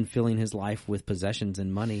then filling his life with possessions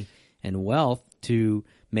and money and wealth to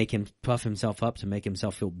make him puff himself up, to make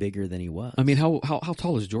himself feel bigger than he was. I mean, how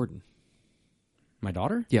tall is Jordan? My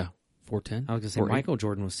daughter? Yeah, 4'10". I was going to say Michael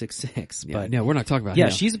Jordan was 6'6", yeah, but no, we're not talking about him.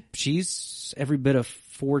 she's every bit of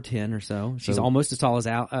 4'10" or so. She's almost as tall as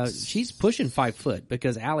Al. She's pushing 5 foot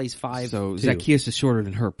because Allie's 5'2". So Zacchaeus is shorter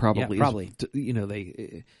than her, probably. Yeah,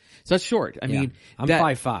 probably. So that's short. I mean, I'm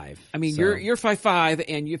 5'5". I mean, so. you're 5'5",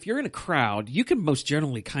 and if you're in a crowd, you can most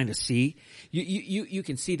generally kind of see. You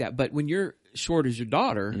can see that, but when you're short as your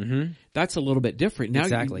daughter, that's a little bit different. Now,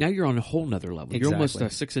 now you're on a whole nother level. Exactly. You're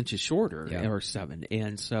almost 6 inches shorter, or 7,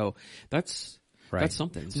 and so that's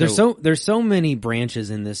something. So, there's so many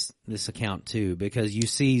branches in this account too, because you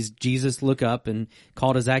see Jesus look up and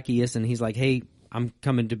call to Zacchaeus, and he's like, "Hey, I'm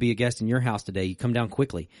coming to be a guest in your house today. You come down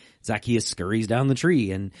quickly." Zacchaeus scurries down the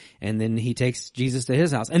tree, and then he takes Jesus to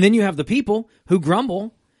his house. And then you have the people who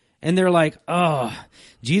grumble. And they're like, "Oh,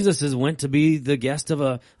 Jesus has went to be the guest of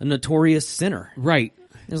a notorious sinner." Right.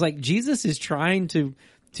 It's like Jesus is trying to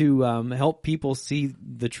help people see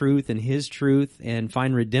the truth and his truth and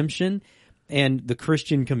find redemption. And the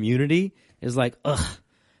Christian community is like, "Ugh,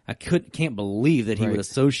 I can't believe that he would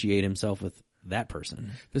associate himself with that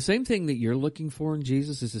person." The same thing that you're looking for in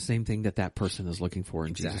Jesus is the same thing that person is looking for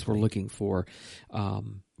in Jesus. We're looking for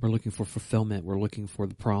fulfillment. We're looking for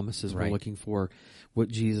the promises. We're looking for what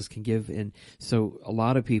Jesus can give. And so a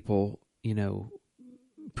lot of people,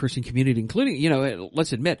 Christian community, including,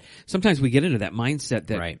 let's admit, sometimes we get into that mindset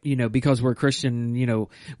that, because we're Christian,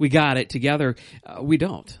 we got it together. We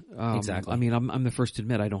don't. Exactly. I mean, I'm the first to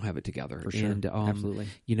admit I don't have it together. For sure. And, absolutely.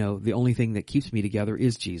 The only thing that keeps me together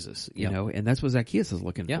is Jesus, you know, and that's what Zacchaeus is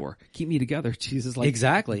looking for. Keep me together. Jesus, like,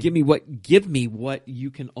 exactly. Give me what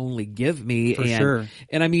you can only give me. For sure.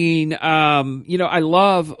 And I mean, I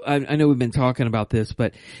know we've been talking about this,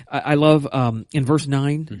 but I love, in verse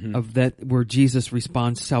 9 of that, where Jesus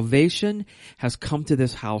responds, "Salvation has come to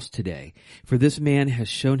this house today, for this man has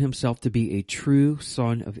shown himself to be a true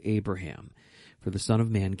son of Abraham. For the Son of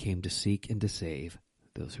Man came to seek and to save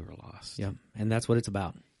those who are lost." Yeah, and that's what it's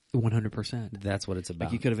about. 100%. That's what it's about.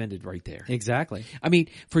 Like you could have ended right there. Exactly. I mean,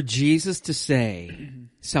 for Jesus to say,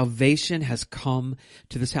 salvation has come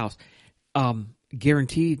to this house,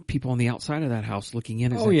 guaranteed people on the outside of that house looking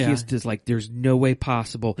in, Zacchaeus is like, there's no way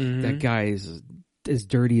possible that guy is as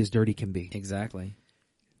dirty can be. Exactly.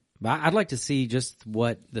 But I'd like to see just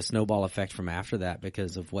what the snowball effect from after that,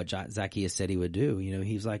 because of what Zacchaeus said he would do. You know,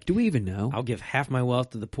 he's like, do we even know? I'll give half my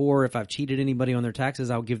wealth to the poor. If I've cheated anybody on their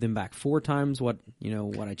taxes, I'll give them back 4 times what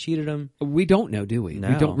I cheated them. We don't know, do we? No.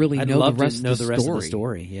 We don't really know the rest of the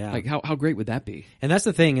story. Yeah. Like how great would that be? And that's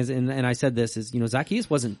the thing is, and I said this is,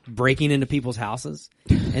 Zacchaeus wasn't breaking into people's houses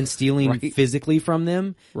and stealing physically from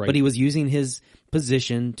them, but he was using his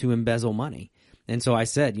position to embezzle money. And so I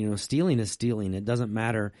said, stealing is stealing. It doesn't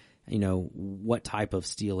matter, what type of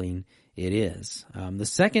stealing it is. The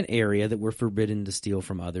second area that we're forbidden to steal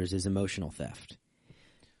from others is emotional theft.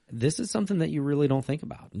 This is something that you really don't think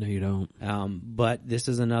about. No, you don't. But this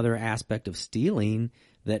is another aspect of stealing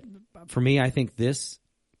that, for me, I think this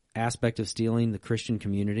aspect of stealing, the Christian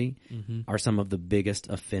community, are some of the biggest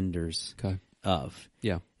offenders of.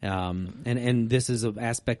 Yeah. And this is an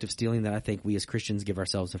aspect of stealing that I think we as Christians give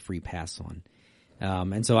ourselves a free pass on.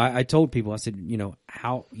 And so I told people, I said,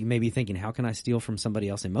 how you may be thinking, how can I steal from somebody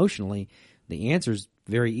else emotionally? The answer is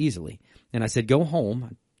very easily. And I said, go home.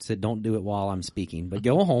 I said, don't do it while I'm speaking, but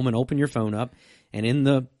go home and open your phone up, and in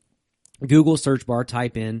the Google search bar,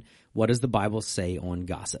 type in, what does the Bible say on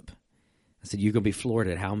gossip? I said, you're going to be floored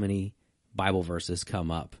at how many Bible verses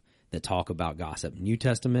come up that talk about gossip. New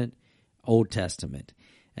Testament, Old Testament.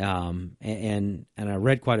 And I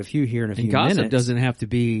read quite a few here in a few minutes. Gossip doesn't have to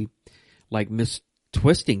be like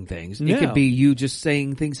twisting things. No. It could be you just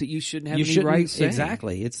saying things that you shouldn't have any right saying.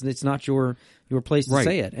 Exactly. It's not your place to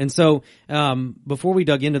say it. And so, before we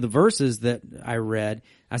dug into the verses that I read,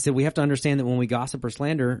 I said we have to understand that when we gossip or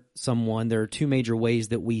slander someone, there are 2 major ways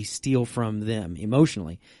that we steal from them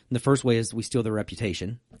emotionally. And the first way is we steal their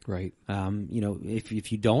reputation. Right.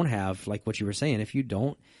 If you don't have, like what you were saying, if you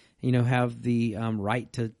don't, have the right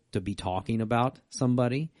to be talking about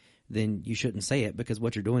somebody, then you shouldn't say it, because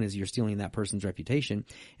what you're doing is you're stealing that person's reputation.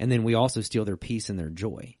 And then we also steal their peace and their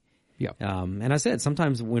joy. Yeah. And I said,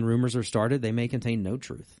 sometimes when rumors are started, they may contain no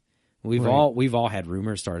truth. We've all had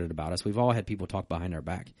rumors started about us. We've all had people talk behind our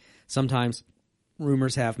back. Sometimes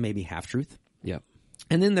rumors have maybe half truth. Yeah.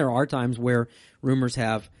 And then there are times where rumors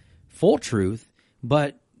have full truth,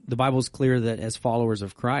 but the Bible is clear that as followers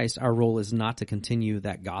of Christ, our role is not to continue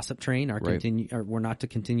that gossip train. We're not to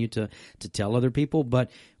continue to tell other people, but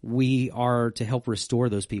we are to help restore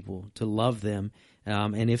those people, to love them,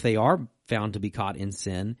 and if they are found to be caught in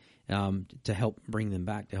sin, to help bring them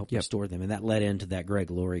back, to help restore them. And that led into that Greg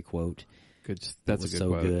Laurie quote. Good. That's a good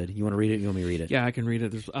quote. Good. You want to read it? You want me to read it? Yeah, I can read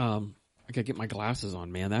it. There's, I gotta get my glasses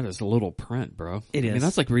on, man. That is a little print, bro. It is. I mean,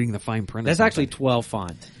 that's like reading the fine print. That's actually 12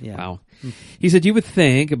 font. Yeah. Wow. He said, you would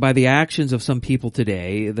think by the actions of some people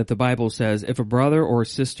today that the Bible says if a brother or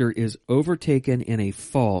sister is overtaken in a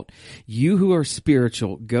fault, you who are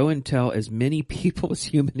spiritual, go and tell as many people as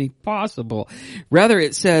humanly possible. Rather,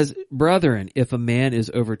 it says, brethren, if a man is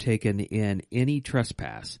overtaken in any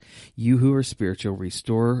trespass, you who are spiritual,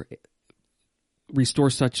 restore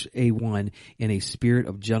such a one in a spirit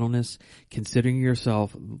of gentleness, considering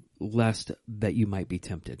yourself, lest that you might be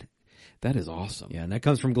tempted. That is awesome. Yeah, and that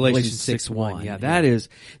comes from Galatians 6:1. Yeah, that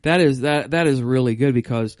is really good,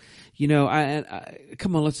 because, I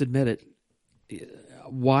come on, let's admit it.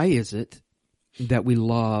 Why is it that we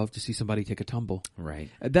love to see somebody take a tumble? Right.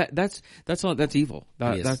 That's evil.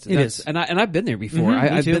 It is. And I've been there before.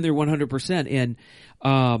 I've been there 100%. And,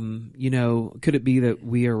 could it be that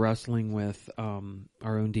we are wrestling with,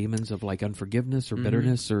 our own demons of like unforgiveness or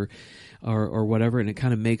bitterness or whatever, and it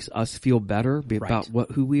kind of makes us feel better about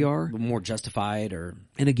who we are, more justified,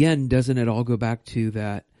 and again, doesn't it all go back to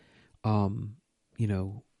that,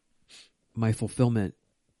 my fulfillment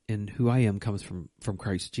and who I am comes from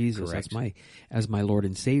Christ Jesus as my Lord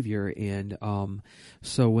and Savior. And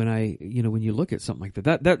so when when you look at something like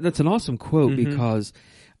that's an awesome quote, because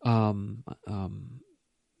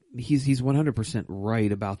he's 100%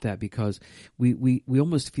 right about that, because we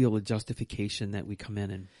almost feel a justification that we come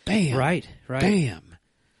in and bam, right, bam.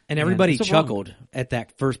 And everybody chuckled at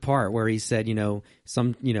that first part where he said,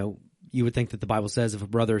 you would think that the Bible says if a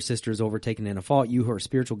brother or sister is overtaken in a fault, you who are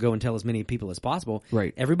spiritual go and tell as many people as possible.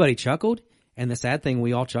 Right. Everybody chuckled, and the sad thing,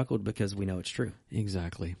 we all chuckled because we know it's true.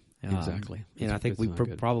 Exactly. And I think we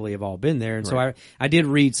probably have all been there. And so I did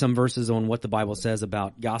read some verses on what the Bible says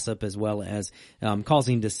about gossip, as well as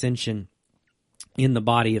causing dissension in the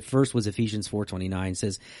body. At first was Ephesians 4:29,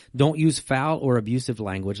 says, "Don't use foul or abusive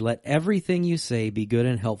language. Let everything you say be good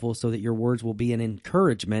and helpful, so that your words will be an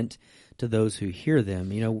encouragement to those who hear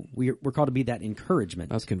them." You know, we're called to be that encouragement.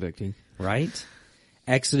 That's convicting, right?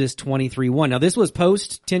 Exodus 23:1. Now, this was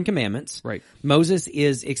post 10 Commandments. Right. Moses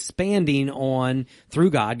is expanding on, through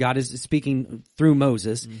God. God is speaking through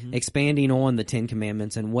Moses, expanding on the 10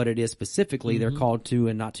 Commandments and what it is specifically they're called to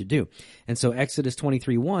and not to do. And so Exodus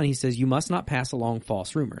 23:1, he says, "You must not pass along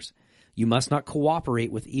false rumors. You must not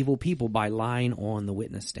cooperate with evil people by lying on the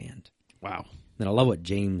witness stand." Wow. And I love what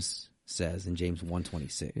James says in James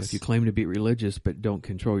 1:26. If you claim to be religious but don't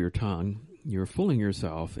control your tongue, you're fooling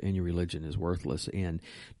yourself and your religion is worthless. And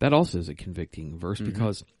that also is a convicting verse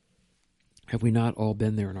because have we not all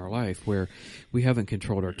been there in our life where we haven't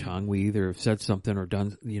controlled our tongue? We either have said something or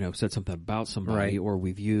done, said something about somebody, or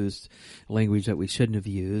we've used language that we shouldn't have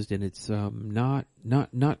used, and it's not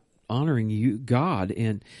honoring you, God.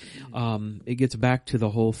 And it gets back to the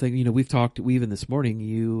whole thing. You know, even this morning,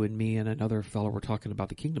 you and me and another fellow were talking about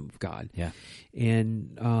the kingdom of God. Yeah.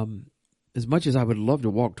 And as much as I would love to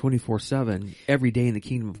walk 24/7 every day in the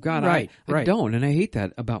kingdom of God, I don't, and I hate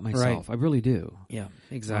that about myself. I really do. Yeah,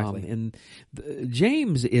 exactly. And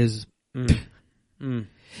James is. Can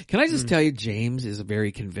I just tell you, James is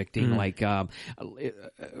very convicting. Like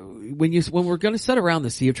when we're going to sit around the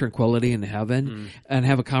Sea of Tranquility in heaven and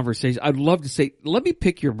have a conversation, I'd love to say, "Let me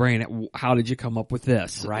pick your brain. At how did you come up with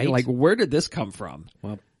this? Right? Like, where did this come from?"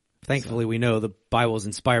 Well, thankfully, we know the Bible is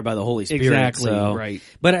inspired by the Holy Spirit. Exactly, so. right.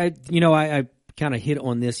 But I kind of hit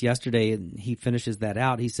on this yesterday, and he finishes that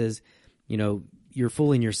out. He says, you're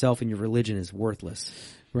fooling yourself and your religion is worthless.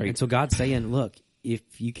 Right. And so God's saying, look,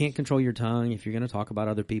 if you can't control your tongue, if you're going to talk about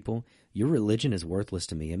other people, your religion is worthless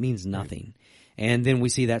to me. It means nothing. Right. And then we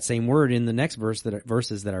see that same word in the next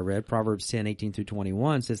verses that I read, Proverbs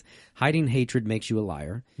 10:18-21 says, "Hiding hatred makes you a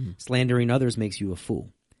liar. Slandering others makes you a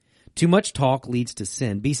fool. Too much talk leads to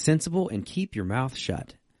sin. Be sensible and keep your mouth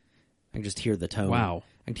shut." I can just hear the tone. Wow.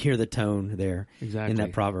 I can hear the tone there in Exactly.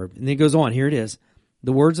 that proverb. And then it goes on. Here it is.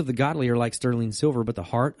 "The words of the godly are like sterling silver, but the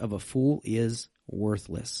heart of a fool is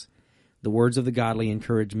worthless. The words of the godly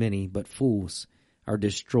encourage many, but fools are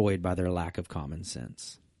destroyed by their lack of common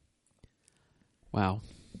sense." Wow.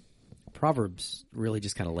 Proverbs really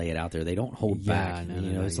just kind of lay it out there. They don't hold back.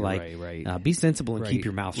 No, it's you're like, right. Be sensible and keep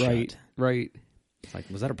your mouth shut. Right. It's like,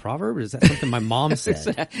 was that a proverb or is that something my mom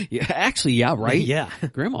said? Yeah, actually, yeah, right? Yeah.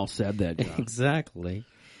 Grandma said that. Exactly.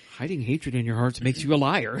 Hiding hatred in your hearts makes you a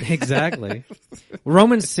liar. Exactly.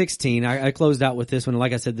 Romans 16, I closed out with this one.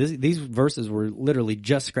 Like I said, these verses were literally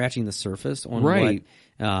just scratching the surface on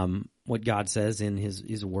what God says in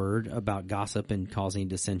his word about gossip and causing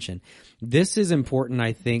dissension. This is important,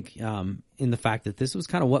 I think, in the fact that this was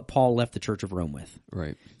kind of what Paul left the Church of Rome with.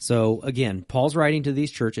 Right. So again, Paul's writing to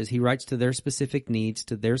these churches. He writes to their specific needs,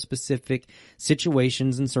 to their specific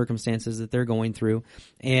situations and circumstances that they're going through.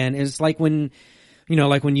 And it's like when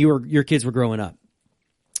your kids were growing up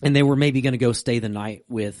and they were maybe going to go stay the night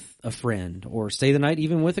with a friend or stay the night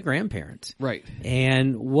even with a grandparent. Right.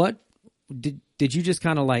 And what did you just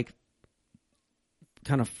kind of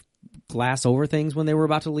glass over things when they were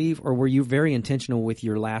about to leave, or were you very intentional with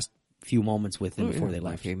your last few moments with them before they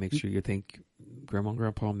left? Okay, make sure you think, Grandma and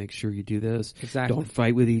Grandpa, make sure you do this. Exactly. Don't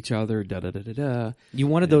fight with each other. Da da da da da. You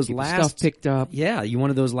wanted those last stuff picked up. Yeah, you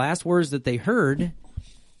wanted those last words that they heard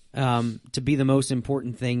to be the most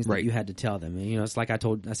important things that you had to tell them. And, it's like I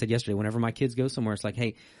said yesterday. Whenever my kids go somewhere, it's like,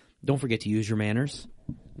 hey, don't forget to use your manners.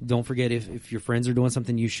 Don't forget if your friends are doing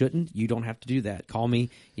something you shouldn't, you don't have to do that. Call me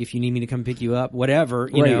if you need me to come pick you up, whatever.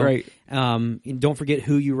 You know. Right. And don't forget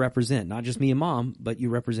who you represent. Not just me and Mom, but you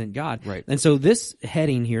represent God. Right. And so this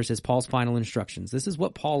heading here says Paul's final instructions. This is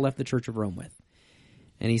what Paul left the Church of Rome with.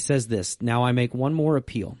 And he says this, "Now I make one more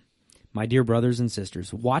appeal. My dear brothers and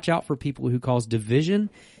sisters, watch out for people who cause division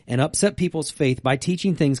and upset people's faith by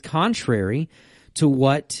teaching things contrary to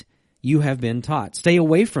what you have been taught. Stay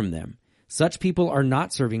away from them. Such people are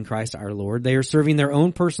not serving Christ our Lord. They are serving their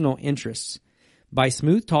own personal interests. By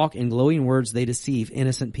smooth talk and glowing words, they deceive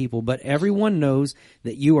innocent people, but everyone knows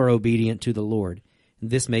that you are obedient to the Lord.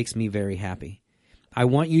 This makes me very happy. I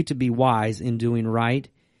want you to be wise in doing right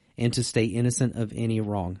and to stay innocent of any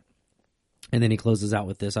wrong." And then he closes out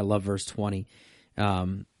with this. I love verse 20.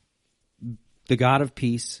 "The God of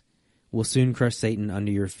peace will soon crush Satan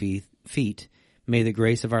under your feet. May the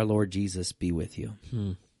grace of our Lord Jesus be with you."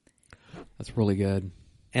 That's really good.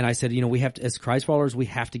 And I said, we have to, as Christ followers, we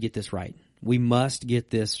have to get this right. We must get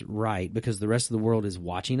this right because the rest of the world is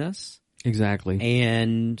watching us. Exactly.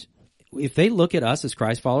 And if they look at us as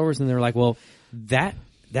Christ followers and they're like, well, that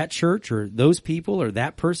that church or those people or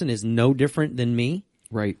that person is no different than me.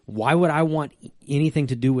 Right. Why would I want anything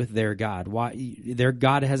to do with their God? Why their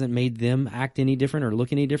God hasn't made them act any different or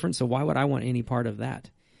look any different, so why would I want any part of that?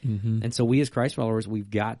 Mm-hmm. And so we as Christ followers, we've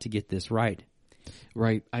got to get this right.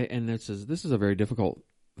 Right. And this is a very difficult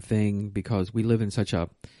thing because we live in such a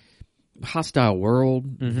hostile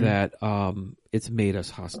world that it's made us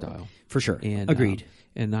hostile. For sure. And agreed.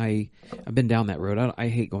 And I've been down that road. I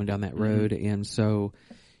hate going down that road. And so,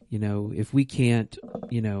 if we can't,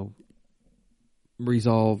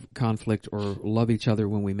 resolve conflict or love each other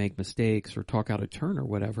when we make mistakes or talk out of turn or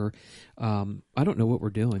whatever, I don't know what we're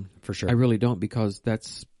doing. For sure. I really don't, because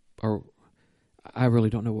I really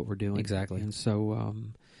don't know what we're doing. Exactly. And so,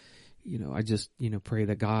 I just, pray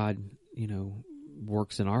that God,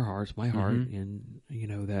 works in our hearts, my heart, and,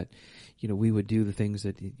 that, we would do the things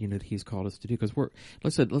that, that He's called us to do. Because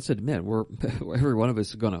let's admit, every one of us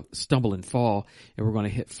is going to stumble and fall, and we're going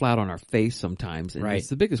to hit flat on our face sometimes. And it's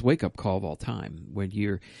the biggest wake up call of all time when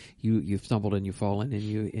you've stumbled and you've fallen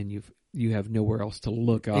and you have nowhere else to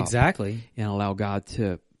look up. Exactly. And allow God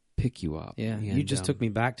to pick you up. Yeah. And, you just took me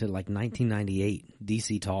back to like 1998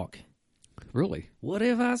 DC Talk. Really? What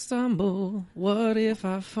if I stumble? What if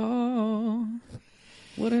I fall?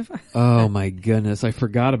 What if I... Oh, my goodness. I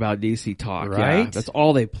forgot about DC Talk. Right? Yeah, that's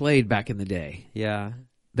all they played back in the day. Yeah.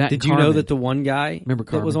 Did you know that the one guy that was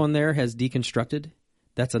Carmen? on there has deconstructed?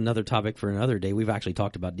 That's another topic for another day. We've actually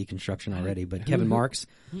talked about deconstruction already. But Kevin Marks,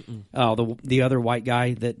 the other white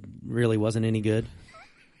guy that really wasn't any good.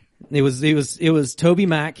 It was Toby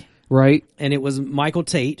Mac. Right. And it was Michael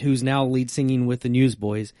Tate, who's now lead singing with the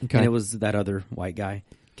Newsboys. Okay. And it was that other white guy,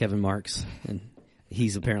 Kevin Marks. And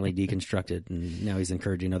he's apparently deconstructed, and now he's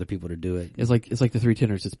encouraging other people to do it. It's like the Three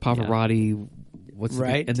Tenors. It's Pavarotti,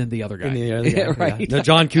 and then the other guy. And the other guy, right. Yeah. No,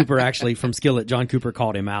 John Cooper actually, from Skillet, John Cooper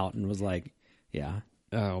called him out and was like, yeah.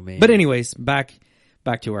 Oh, man. But anyways, back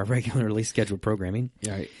to our regularly scheduled programming.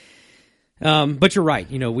 Right. But you're right.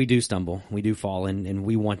 We do stumble, we do fall, and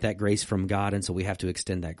we want that grace from God, and so we have to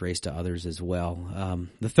extend that grace to others as well.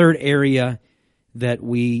 The third area that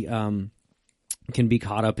we can be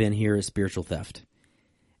caught up in here is spiritual theft.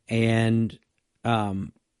 And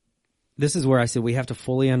this is where I said we have to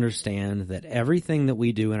fully understand that everything that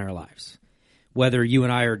we do in our lives, whether you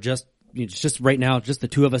and I are just right now, just the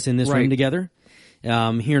two of us in this room together,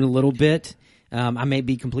 here in a little bit, I may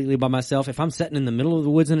be completely by myself. If I'm sitting in the middle of the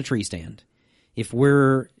woods in a tree stand, if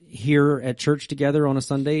we're here at church together on a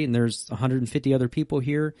Sunday and there's 150 other people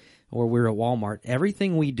here, or we're at Walmart,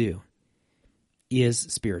 everything we do is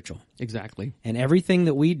spiritual. Exactly. And everything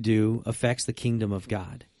that we do affects the kingdom of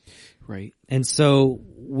God. Right. And so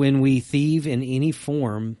when we thieve in any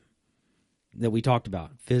form that we talked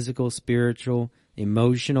about, physical, spiritual,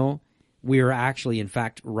 emotional, we are actually, in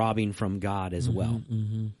fact, robbing from God as well.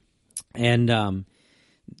 Mm-hmm. And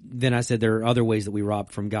then I said there are other ways that we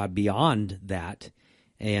rob from God beyond that.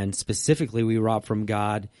 And specifically, we rob from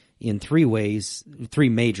God in three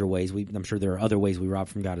major ways. I'm sure there are other ways we rob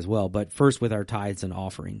from God as well. But first with our tithes and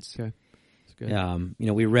offerings. Okay. That's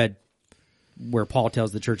good. We read where Paul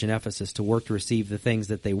tells the church in Ephesus to work to receive the things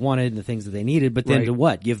that they wanted and the things that they needed, but then to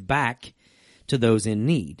what? Give back to those in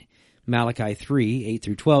need. Malachi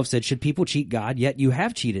 3:8-12 said, "Should people cheat God? Yet you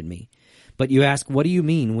have cheated me. But you ask, what do you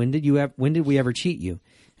mean? When did we ever cheat you?"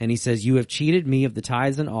 And he says, "You have cheated me of the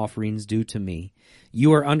tithes and offerings due to me.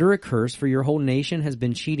 You are under a curse, for your whole nation has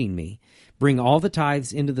been cheating me. Bring all the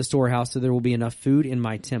tithes into the storehouse, so there will be enough food in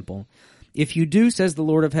my temple. If you do, says the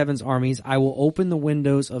Lord of heaven's armies, I will open the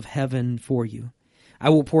windows of heaven for you. I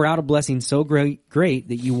will pour out a blessing so great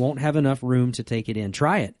that you won't have enough room to take it in.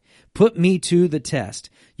 Try it. Put me to the test.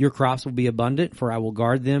 Your crops will be abundant, for I will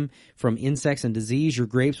guard them from insects and disease. Your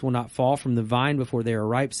grapes will not fall from the vine before they are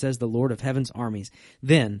ripe, says the Lord of heaven's armies.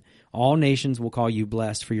 Then all nations will call you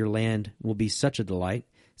blessed, for your land will be such a delight,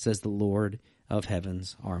 says the Lord of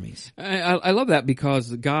heaven's armies." I love that,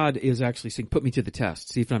 because God is actually saying, put me to the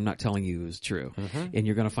test. See if I'm not telling you is true. Mm-hmm. And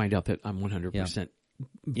you're going to find out that I'm 100%.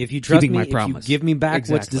 If you trust me, my if promise. you give me back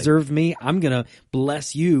what's deserved me, I'm going to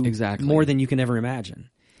bless you more than you can ever imagine.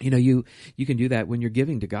 You can do that when you're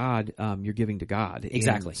giving to God. You're giving to God.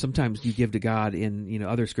 Exactly. And sometimes you give to God in,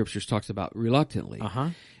 other scriptures talks about reluctantly.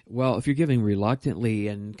 Uh-huh. Well, if you're giving reluctantly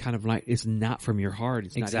and kind of like, it's not from your heart.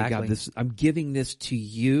 It's not, hey, God, I'm giving this to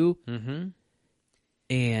you. Mm-hmm.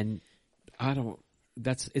 And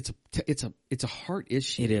it's a heart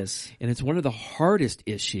issue. It is. And it's one of the hardest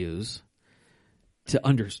issues to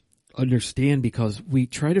understand, because we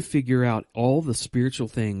try to figure out all the spiritual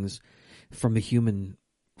things from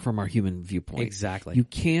our human viewpoint. Exactly. You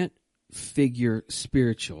can't figure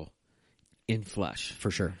spiritual in flesh.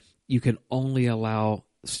 For sure. You can only allow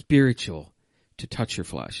spiritual to touch your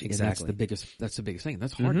flesh. Exactly. And that's the biggest thing.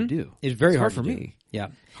 That's hard to do. It's very hard for to do. me. Yeah.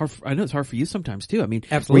 I know it's hard for you sometimes too. I mean,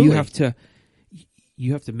 absolutely. Where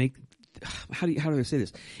you have to make, how do I say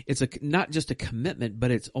this? It's not just a commitment,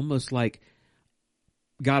 but it's almost like,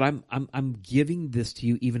 God, I'm giving this to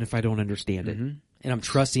you even if I don't understand it. And I'm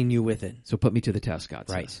trusting you with it. So put me to the test, God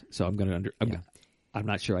says. Right. So I'm going to I'm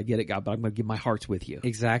not sure I get it, God, but I'm going to give my hearts with you.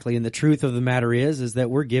 Exactly. And the truth of the matter is that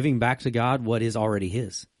we're giving back to God what is already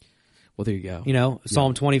his. Well, there you go. You know,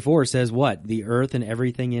 Psalm 24 says what? The earth and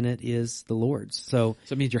everything in it is the Lord's. So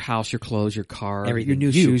it means your house, your clothes, your car, everything. Your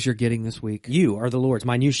new shoes you're getting this week. You are the Lord's.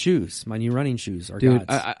 My new shoes, my new running shoes are Dude,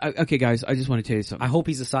 God's. okay, guys, I just want to tell you something. I hope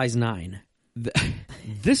he's a size 9.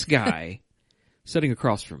 This guy sitting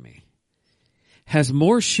across from me has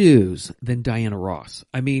more shoes than Diana Ross.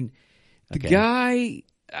 I mean, the guy,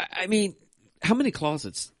 I mean, how many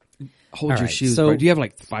closets hold your shoes? So, do you have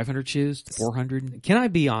like 500 shoes, 400? Can I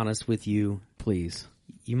be honest with you? Please.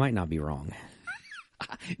 You might not be wrong.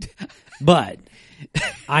 But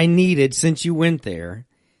I needed, since you went there,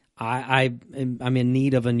 I'm in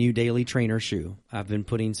need of a new daily trainer shoe. I've been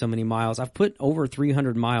putting so many miles. I've put over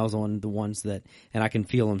 300 miles on the ones that, and I can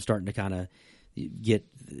feel them starting to kind of get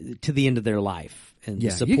to the end of their life. And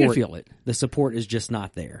the support, you can feel it. The support is just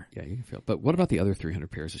not there. Yeah, you can feel it. But what about the other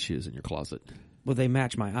 300 pairs of shoes in your closet? Well, they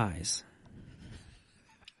match my eyes.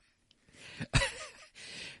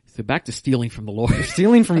 So back to stealing from the Lord.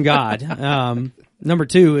 Stealing from God. Number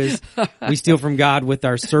 2 is we steal from God with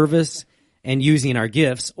our service and using our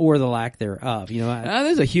gifts or the lack thereof. You know,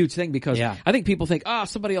 that's a huge thing because I think people think,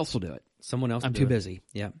 somebody else will do it. Someone else. I'm too busy.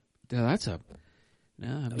 Yeah.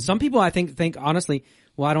 Some people I think honestly,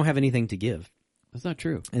 well, I don't have anything to give. That's not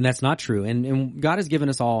true. And that's not true. And God has given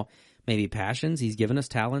us all maybe passions. He's given us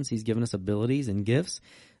talents. He's given us abilities and gifts,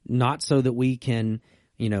 not so that we can,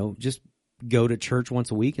 just go to church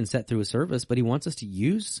once a week and sit through a service, but he wants us to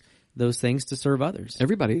use those things to serve others.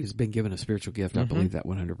 Everybody has been given a spiritual gift. I believe that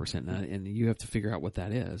 100%. And you have to figure out what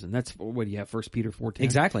that is. And that's what you have, 1 Peter 4:10.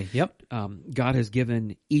 Exactly. Yep. God has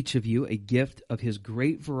given each of you a gift of his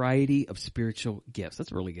great variety of spiritual gifts.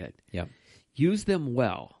 That's really good. Yep. Use them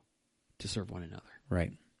well to serve one another.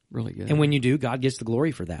 Right. Really good. And when you do, God gets the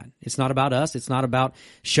glory for that. It's not about us. It's not about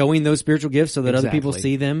showing those spiritual gifts so that other people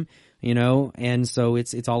see them, and so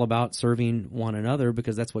it's all about serving one another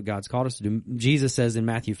because that's what God's called us to do. Jesus says in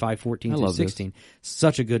Matthew 5:14-16,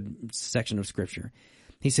 such a good section of scripture.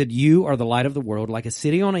 He said, "You are the light of the world, like a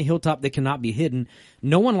city on a hilltop that cannot be hidden.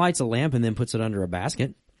 No one lights a lamp and then puts it under a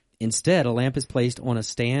basket. Instead, a lamp is placed on a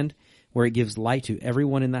stand where it gives light to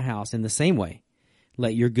everyone in the house. In the same way,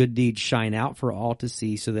 let your good deeds shine out for all to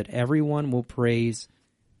see so that everyone will praise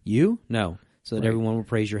you." No. So that everyone will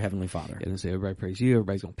praise your heavenly Father. It doesn't say everybody praise you,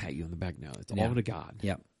 everybody's going to pat you on the back. No, it's all to God.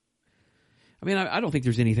 Yep. I mean, I don't think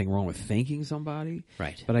there's anything wrong with thanking somebody.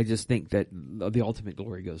 Right. But I just think that the ultimate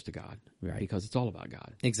glory goes to God. Right. Because it's all about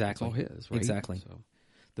God. Exactly. It's all his, right? Exactly. So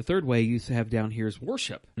the third way you have down here is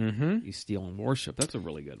worship. Mm-hmm. You steal and worship. That's a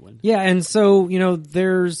really good one. Yeah, and so,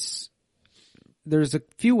 there's a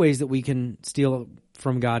few ways that we can steal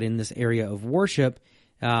from God in this area of worship,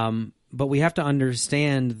 but we have to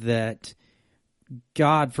understand that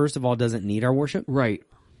God, first of all, doesn't need our worship. Right.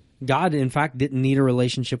 God, in fact, didn't need a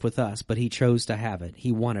relationship with us, but he chose to have it.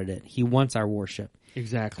 He wanted it. He wants our worship.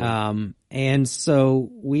 Exactly. And so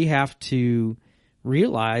we have to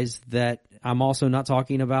realize that I'm also not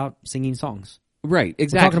talking about singing songs. Right,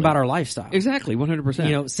 exactly. We're talking about our lifestyle. Exactly,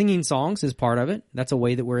 100%. Singing songs is part of it. That's a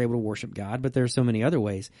way that we're able to worship God, but there's so many other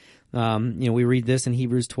ways. We read this in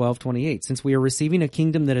Hebrews 12:28. Since we are receiving a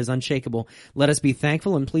kingdom that is unshakable, let us be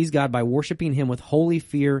thankful and please God by worshiping him with holy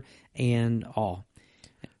fear and awe.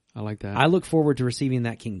 I like that. I look forward to receiving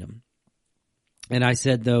that kingdom. And I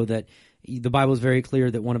said, though, that the Bible is very clear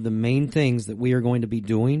that one of the main things that we are going to be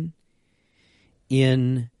doing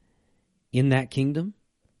in that kingdom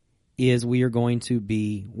is we are going to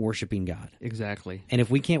be worshiping God. Exactly. And if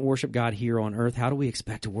we can't worship God here on earth, how do we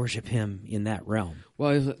expect to worship him in that realm?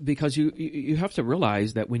 Well, because you have to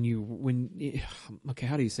realize that okay,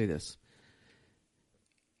 how do you say this?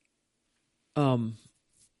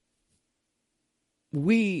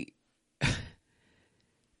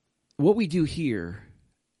 What we do here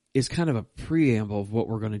is kind of a preamble of what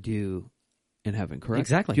we're going to do in heaven, correct?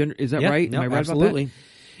 Exactly. Is that right? No, Am I right absolutely. about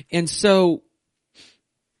that? And so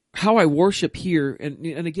how I worship here,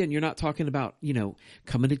 and again, you're not talking about,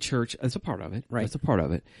 coming to church. That's a part of it. Right. That's a part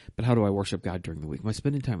of it. But how do I worship God during the week? Am I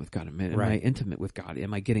spending time with God? Am I intimate with God?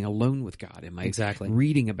 Am I getting alone with God? Am I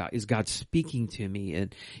reading about, is God speaking to me?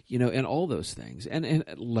 And, and all those things. And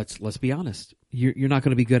let's be honest. You're not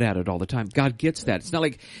going to be good at it all the time. God gets that. It's not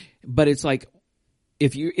like, but it's like,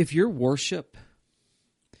 If your worship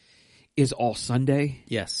is all Sunday,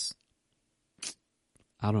 yes,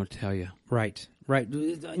 I don't tell you. Right.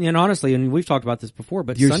 And honestly, and we've talked about this before,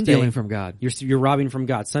 but You're Sunday, stealing from God. You're robbing from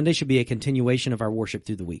God. Sunday should be a continuation of our worship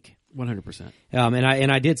through the week. 100%.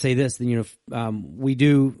 And I did say this,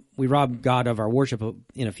 we rob God of our worship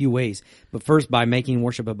in a few ways, but first by making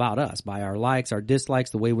worship about us, by our likes, our dislikes,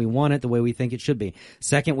 the way we want it, the way we think it should be.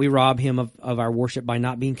 Second, we rob him of our worship by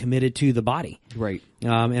not being committed to the body. Right.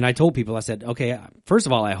 And I told people, I said, okay, first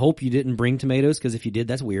of all, I hope you didn't bring tomatoes, because if you did,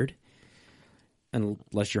 that's weird.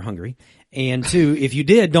 Unless you're hungry. And two, if you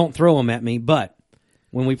did, don't throw them at me. But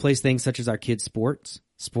when we place things such as our kids' sports,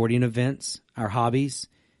 sporting events, our hobbies,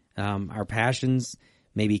 our passions,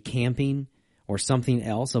 maybe camping or something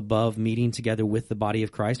else above meeting together with the body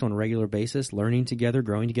of Christ on a regular basis, learning together,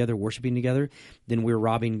 growing together, worshiping together, then we're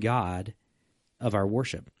robbing God of our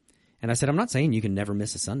worship. And I said, I'm not saying you can never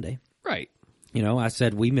miss a Sunday. Right. I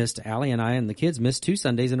said Allie and I and the kids missed 2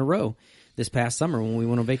 Sundays in a row this past summer when we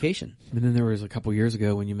went on vacation. And then there was a couple years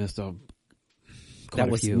ago when you missed that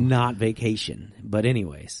was not vacation. But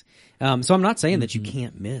anyways, so I'm not saying that you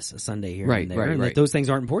can't miss a Sunday here and there, and that those things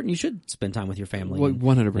aren't important. You should spend time with your family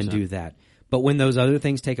 100%. And do that. But when those other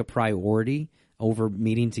things take a priority over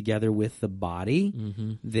meeting together with the body,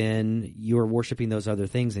 then you're worshiping those other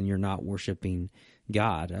things and you're not worshiping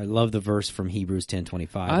God. I love the verse from Hebrews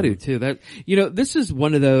 10:25. I do too. That this is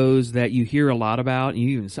one of those that you hear a lot about.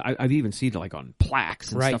 And I've even seen it like on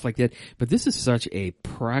plaques and stuff like that. But this is such a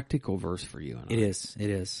practical verse for you and I. It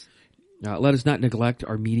is. Let us not neglect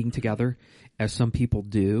our meeting together, as some people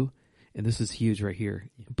do. And this is huge right here.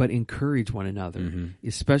 But encourage one another,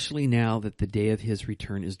 especially now that the day of his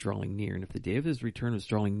return is drawing near. And if the day of his return is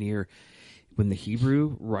drawing near, when the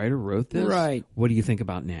Hebrew writer wrote this, what do you think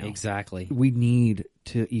about now? Exactly. We need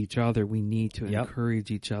to each other. We need to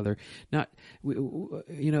encourage each other. Not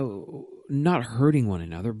hurting one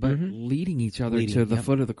another, but leading each other to the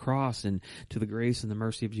foot of the cross and to the grace and the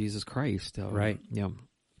mercy of Jesus Christ. Right. Yeah.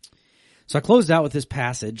 So I closed out with this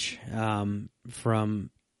passage from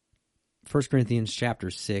 1 Corinthians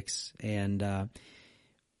chapter 6. And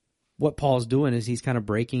what Paul's doing is he's kind of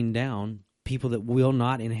breaking down people that will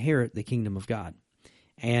not inherit the kingdom of God.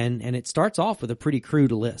 And it starts off with a pretty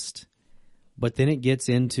crude list, but then it gets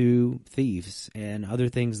into thieves and other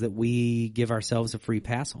things that we give ourselves a free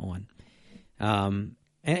pass on. And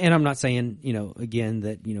I'm not saying, again,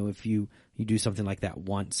 that, if you do something like that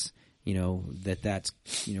once, that's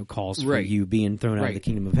calls for you being thrown out of the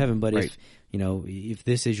kingdom of heaven. But if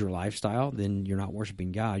this is your lifestyle, then you're not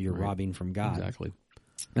worshiping God, you're robbing from God. Exactly.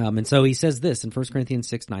 And so he says this in 1 Corinthians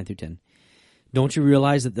 6, 9 through 10. Don't you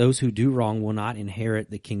realize that those who do wrong will not inherit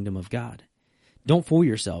the kingdom of God? Don't fool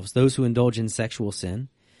yourselves. Those who indulge in sexual sin,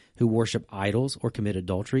 who worship idols or commit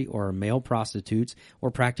adultery or are male prostitutes or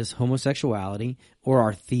practice homosexuality or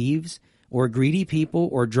are thieves or greedy people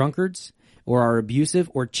or drunkards or are abusive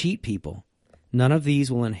or cheat people, none of these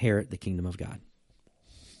will inherit the kingdom of God.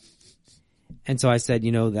 And so I said,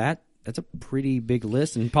 that's a pretty big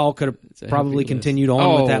list, and Paul could have probably continued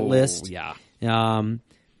on with that list. Yeah.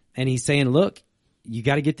 And he's saying, look, you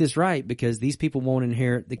got to get this right because these people won't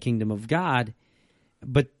inherit the kingdom of God.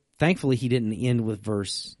 But thankfully, he didn't end with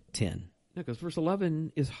verse 10. No, because verse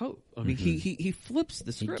 11 is hope. I mean, he flips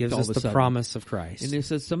the script. He gives us the promise of Christ. And it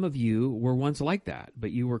says, some of you were once like that,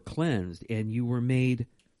 but you were cleansed and you were made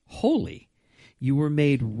holy. You were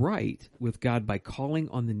made right with God by calling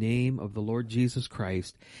on the name of the Lord Jesus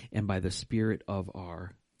Christ and by the Spirit of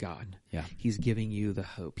our God. Yeah. He's giving you the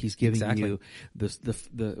hope. He's giving you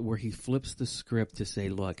the where he flips the script to say,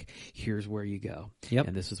 look, here's where you go. Yep.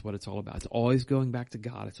 And this is what it's all about. It's always going back to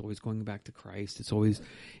God. It's always going back to Christ. It's always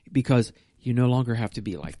because you no longer have to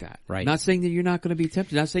be like that. Right. Not saying that you're not going to be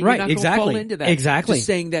tempted. Not saying you're not going to fall into that. Exactly. Just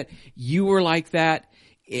saying that you were like that.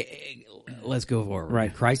 Let's go forward.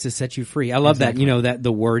 Right. Christ has set you free. I love that. That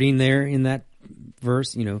the wording there in that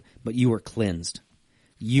verse, but you were cleansed.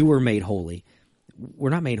 You were made holy.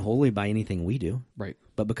 We're not made holy by anything we do. Right.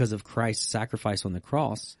 But because of Christ's sacrifice on the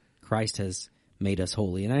cross, Christ has made us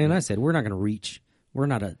holy. And I said, we're not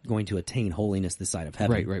going to attain holiness this side of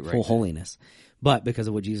heaven. Right. Full holiness. But because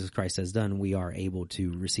of what Jesus Christ has done, we are able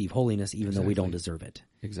to receive holiness even though we don't deserve it.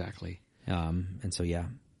 Exactly. And so, yeah.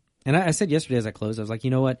 And I said yesterday as I closed, I was like,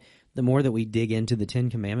 you know what? The more that we dig into the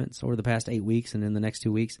 10 Commandments over the past 8 weeks and in the next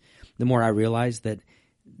 2 weeks, the more I realize that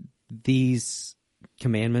these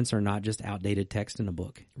commandments are not just outdated text in a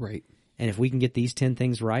book. Right. And if we can get these 10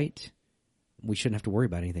 things right, we shouldn't have to worry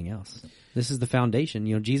about anything else. This is the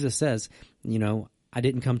foundation. Jesus says, I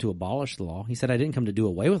didn't come to abolish the law. He said, I didn't come to do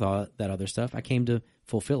away with all that other stuff. I came to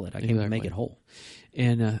fulfill it. I came to make it whole.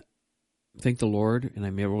 And thank the Lord, and I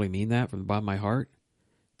really mean that from the bottom of my heart,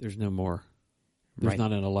 there's no more. There's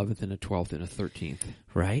not an 11th and a 12th and a 13th.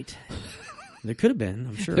 Right. There could have been,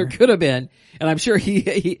 I'm sure. There could have been, and I'm sure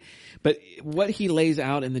but what he lays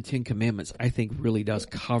out in the Ten Commandments, I think, really does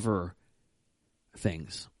cover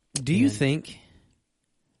things. Do you think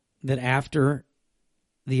that after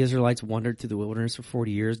the Israelites wandered through the wilderness for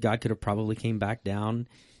 40 years, God could have probably came back down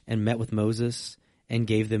and met with Moses and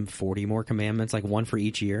gave them 40 more commandments, like one for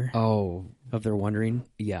each year of their wandering?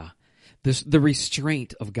 Yeah. The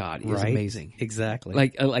restraint of God is amazing. Exactly.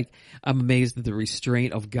 Like I'm amazed at the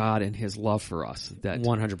restraint of God and His love for us. That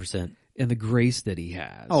 100%. And the grace that He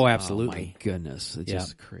has. Oh, absolutely. Oh, my goodness. It's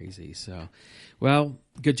just crazy. So, well,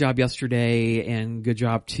 good job yesterday, and good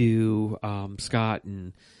job to Scott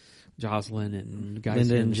and Jocelyn and guys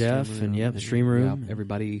Linda and Jeff and Stream Room.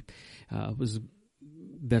 Everybody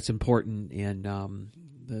that's important, and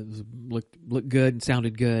looked good and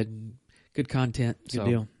sounded good. Good content. Good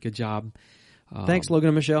deal. Good job. Thanks, Logan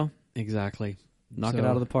and Michelle. Exactly. Knock it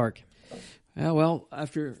out of the park. Yeah, well,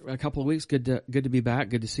 after a couple of weeks, good to be back.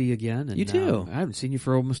 Good to see you again. And, you too. I haven't seen you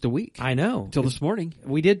for almost a week. I know. Until this morning.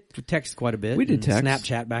 We did text quite a bit. We did text.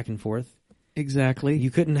 Snapchat back and forth. Exactly. You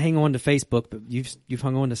couldn't hang on to Facebook, but you've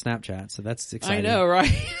hung on to Snapchat, so that's exciting. I know,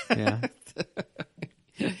 right? Yeah.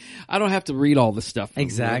 I don't have to read all the stuff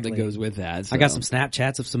that goes with that. So. I got some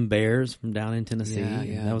Snapchats of some bears from down in Tennessee.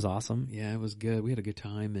 Yeah. That was awesome. Yeah, it was good. We had a good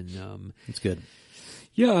time, and it's good.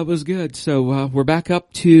 Yeah, it was good. So we're back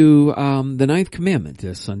up to the 9th commandment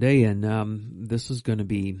this Sunday, and this is going to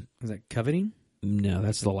be... Is that coveting? No,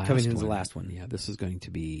 that's the last one. Coveting is the last one. Yeah, this is going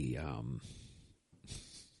to be...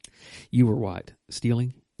 you were what?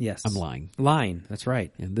 Stealing? Yes. I'm lying. Lying, that's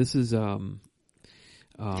right. And this is... kind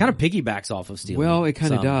of piggybacks off of stealing. Well, it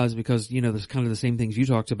kind of does, because, there's kind of the same things you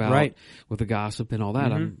talked about with the gossip and all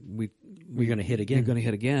that. Mm-hmm. We're going to hit again. We're going to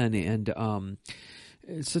hit again, and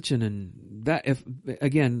it's such we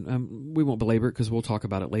won't belabor it because we'll talk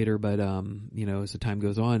about it later. But as the time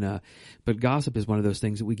goes on, but gossip is one of those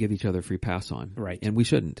things that we give each other a free pass on, right? And we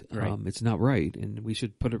shouldn't. Right. It's not right, and we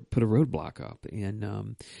should put a roadblock up.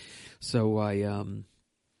 And so I.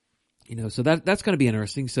 So that's going to be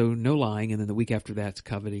interesting. So no lying, and then the week after that's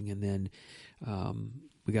coveting, and then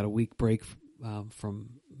we got a week break from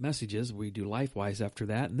messages. We do LifeWise after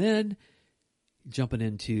that, and then jumping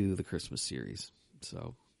into the Christmas series.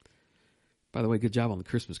 So, by the way, good job on the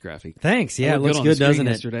Christmas graphic. Thanks. Yeah, it looks good, doesn't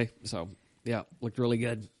it? Yesterday. So, yeah, looked really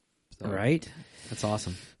good. So. Right. That's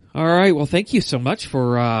awesome. All right. Well, thank you so much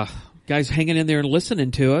for guys hanging in there and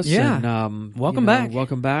listening to us. Yeah. And, welcome back.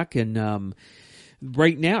 Welcome back. And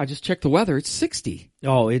right now, I just checked the weather. It's 60.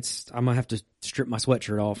 Oh, I'm going to have to strip my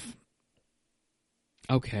sweatshirt off.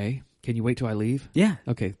 Okay. Can you wait till I leave? Yeah.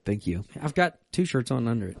 Okay. Thank you. I've got 2 shirts on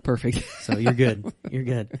under it. Perfect. So you're good. You're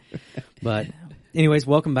good. But anyways,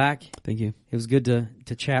 welcome back. Thank you. It was good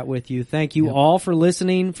to chat with you. Thank you all for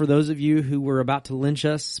listening. For those of you who were about to lynch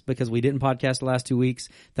us because we didn't podcast the last 2 weeks,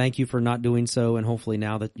 thank you for not doing so. And hopefully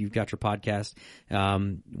now that you've got your podcast,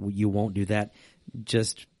 you won't do that.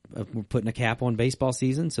 Just we're putting a cap on baseball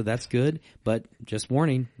season, so that's good. But just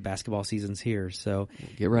warning, basketball season's here. So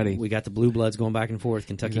get ready. We got the Blue Bloods going back and forth.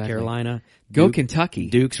 Kentucky, Carolina. Go Kentucky.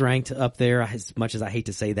 Duke's ranked up there. As much as I hate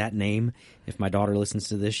to say that name, if my daughter listens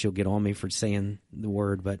to this, she'll get on me for saying the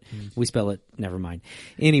word, but we spell it. Never mind.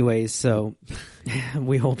 Anyways, so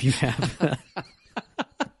we hope you have...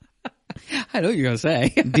 I know what you're going to say.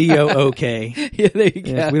 D-O-O-K. Yeah, there you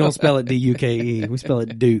go. We don't spell it D-U-K-E. We spell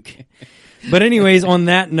it Duke. But anyways, on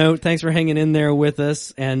that note, thanks for hanging in there with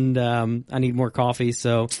us. And I need more coffee.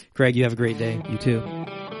 So, Craig, you have a great day. You too.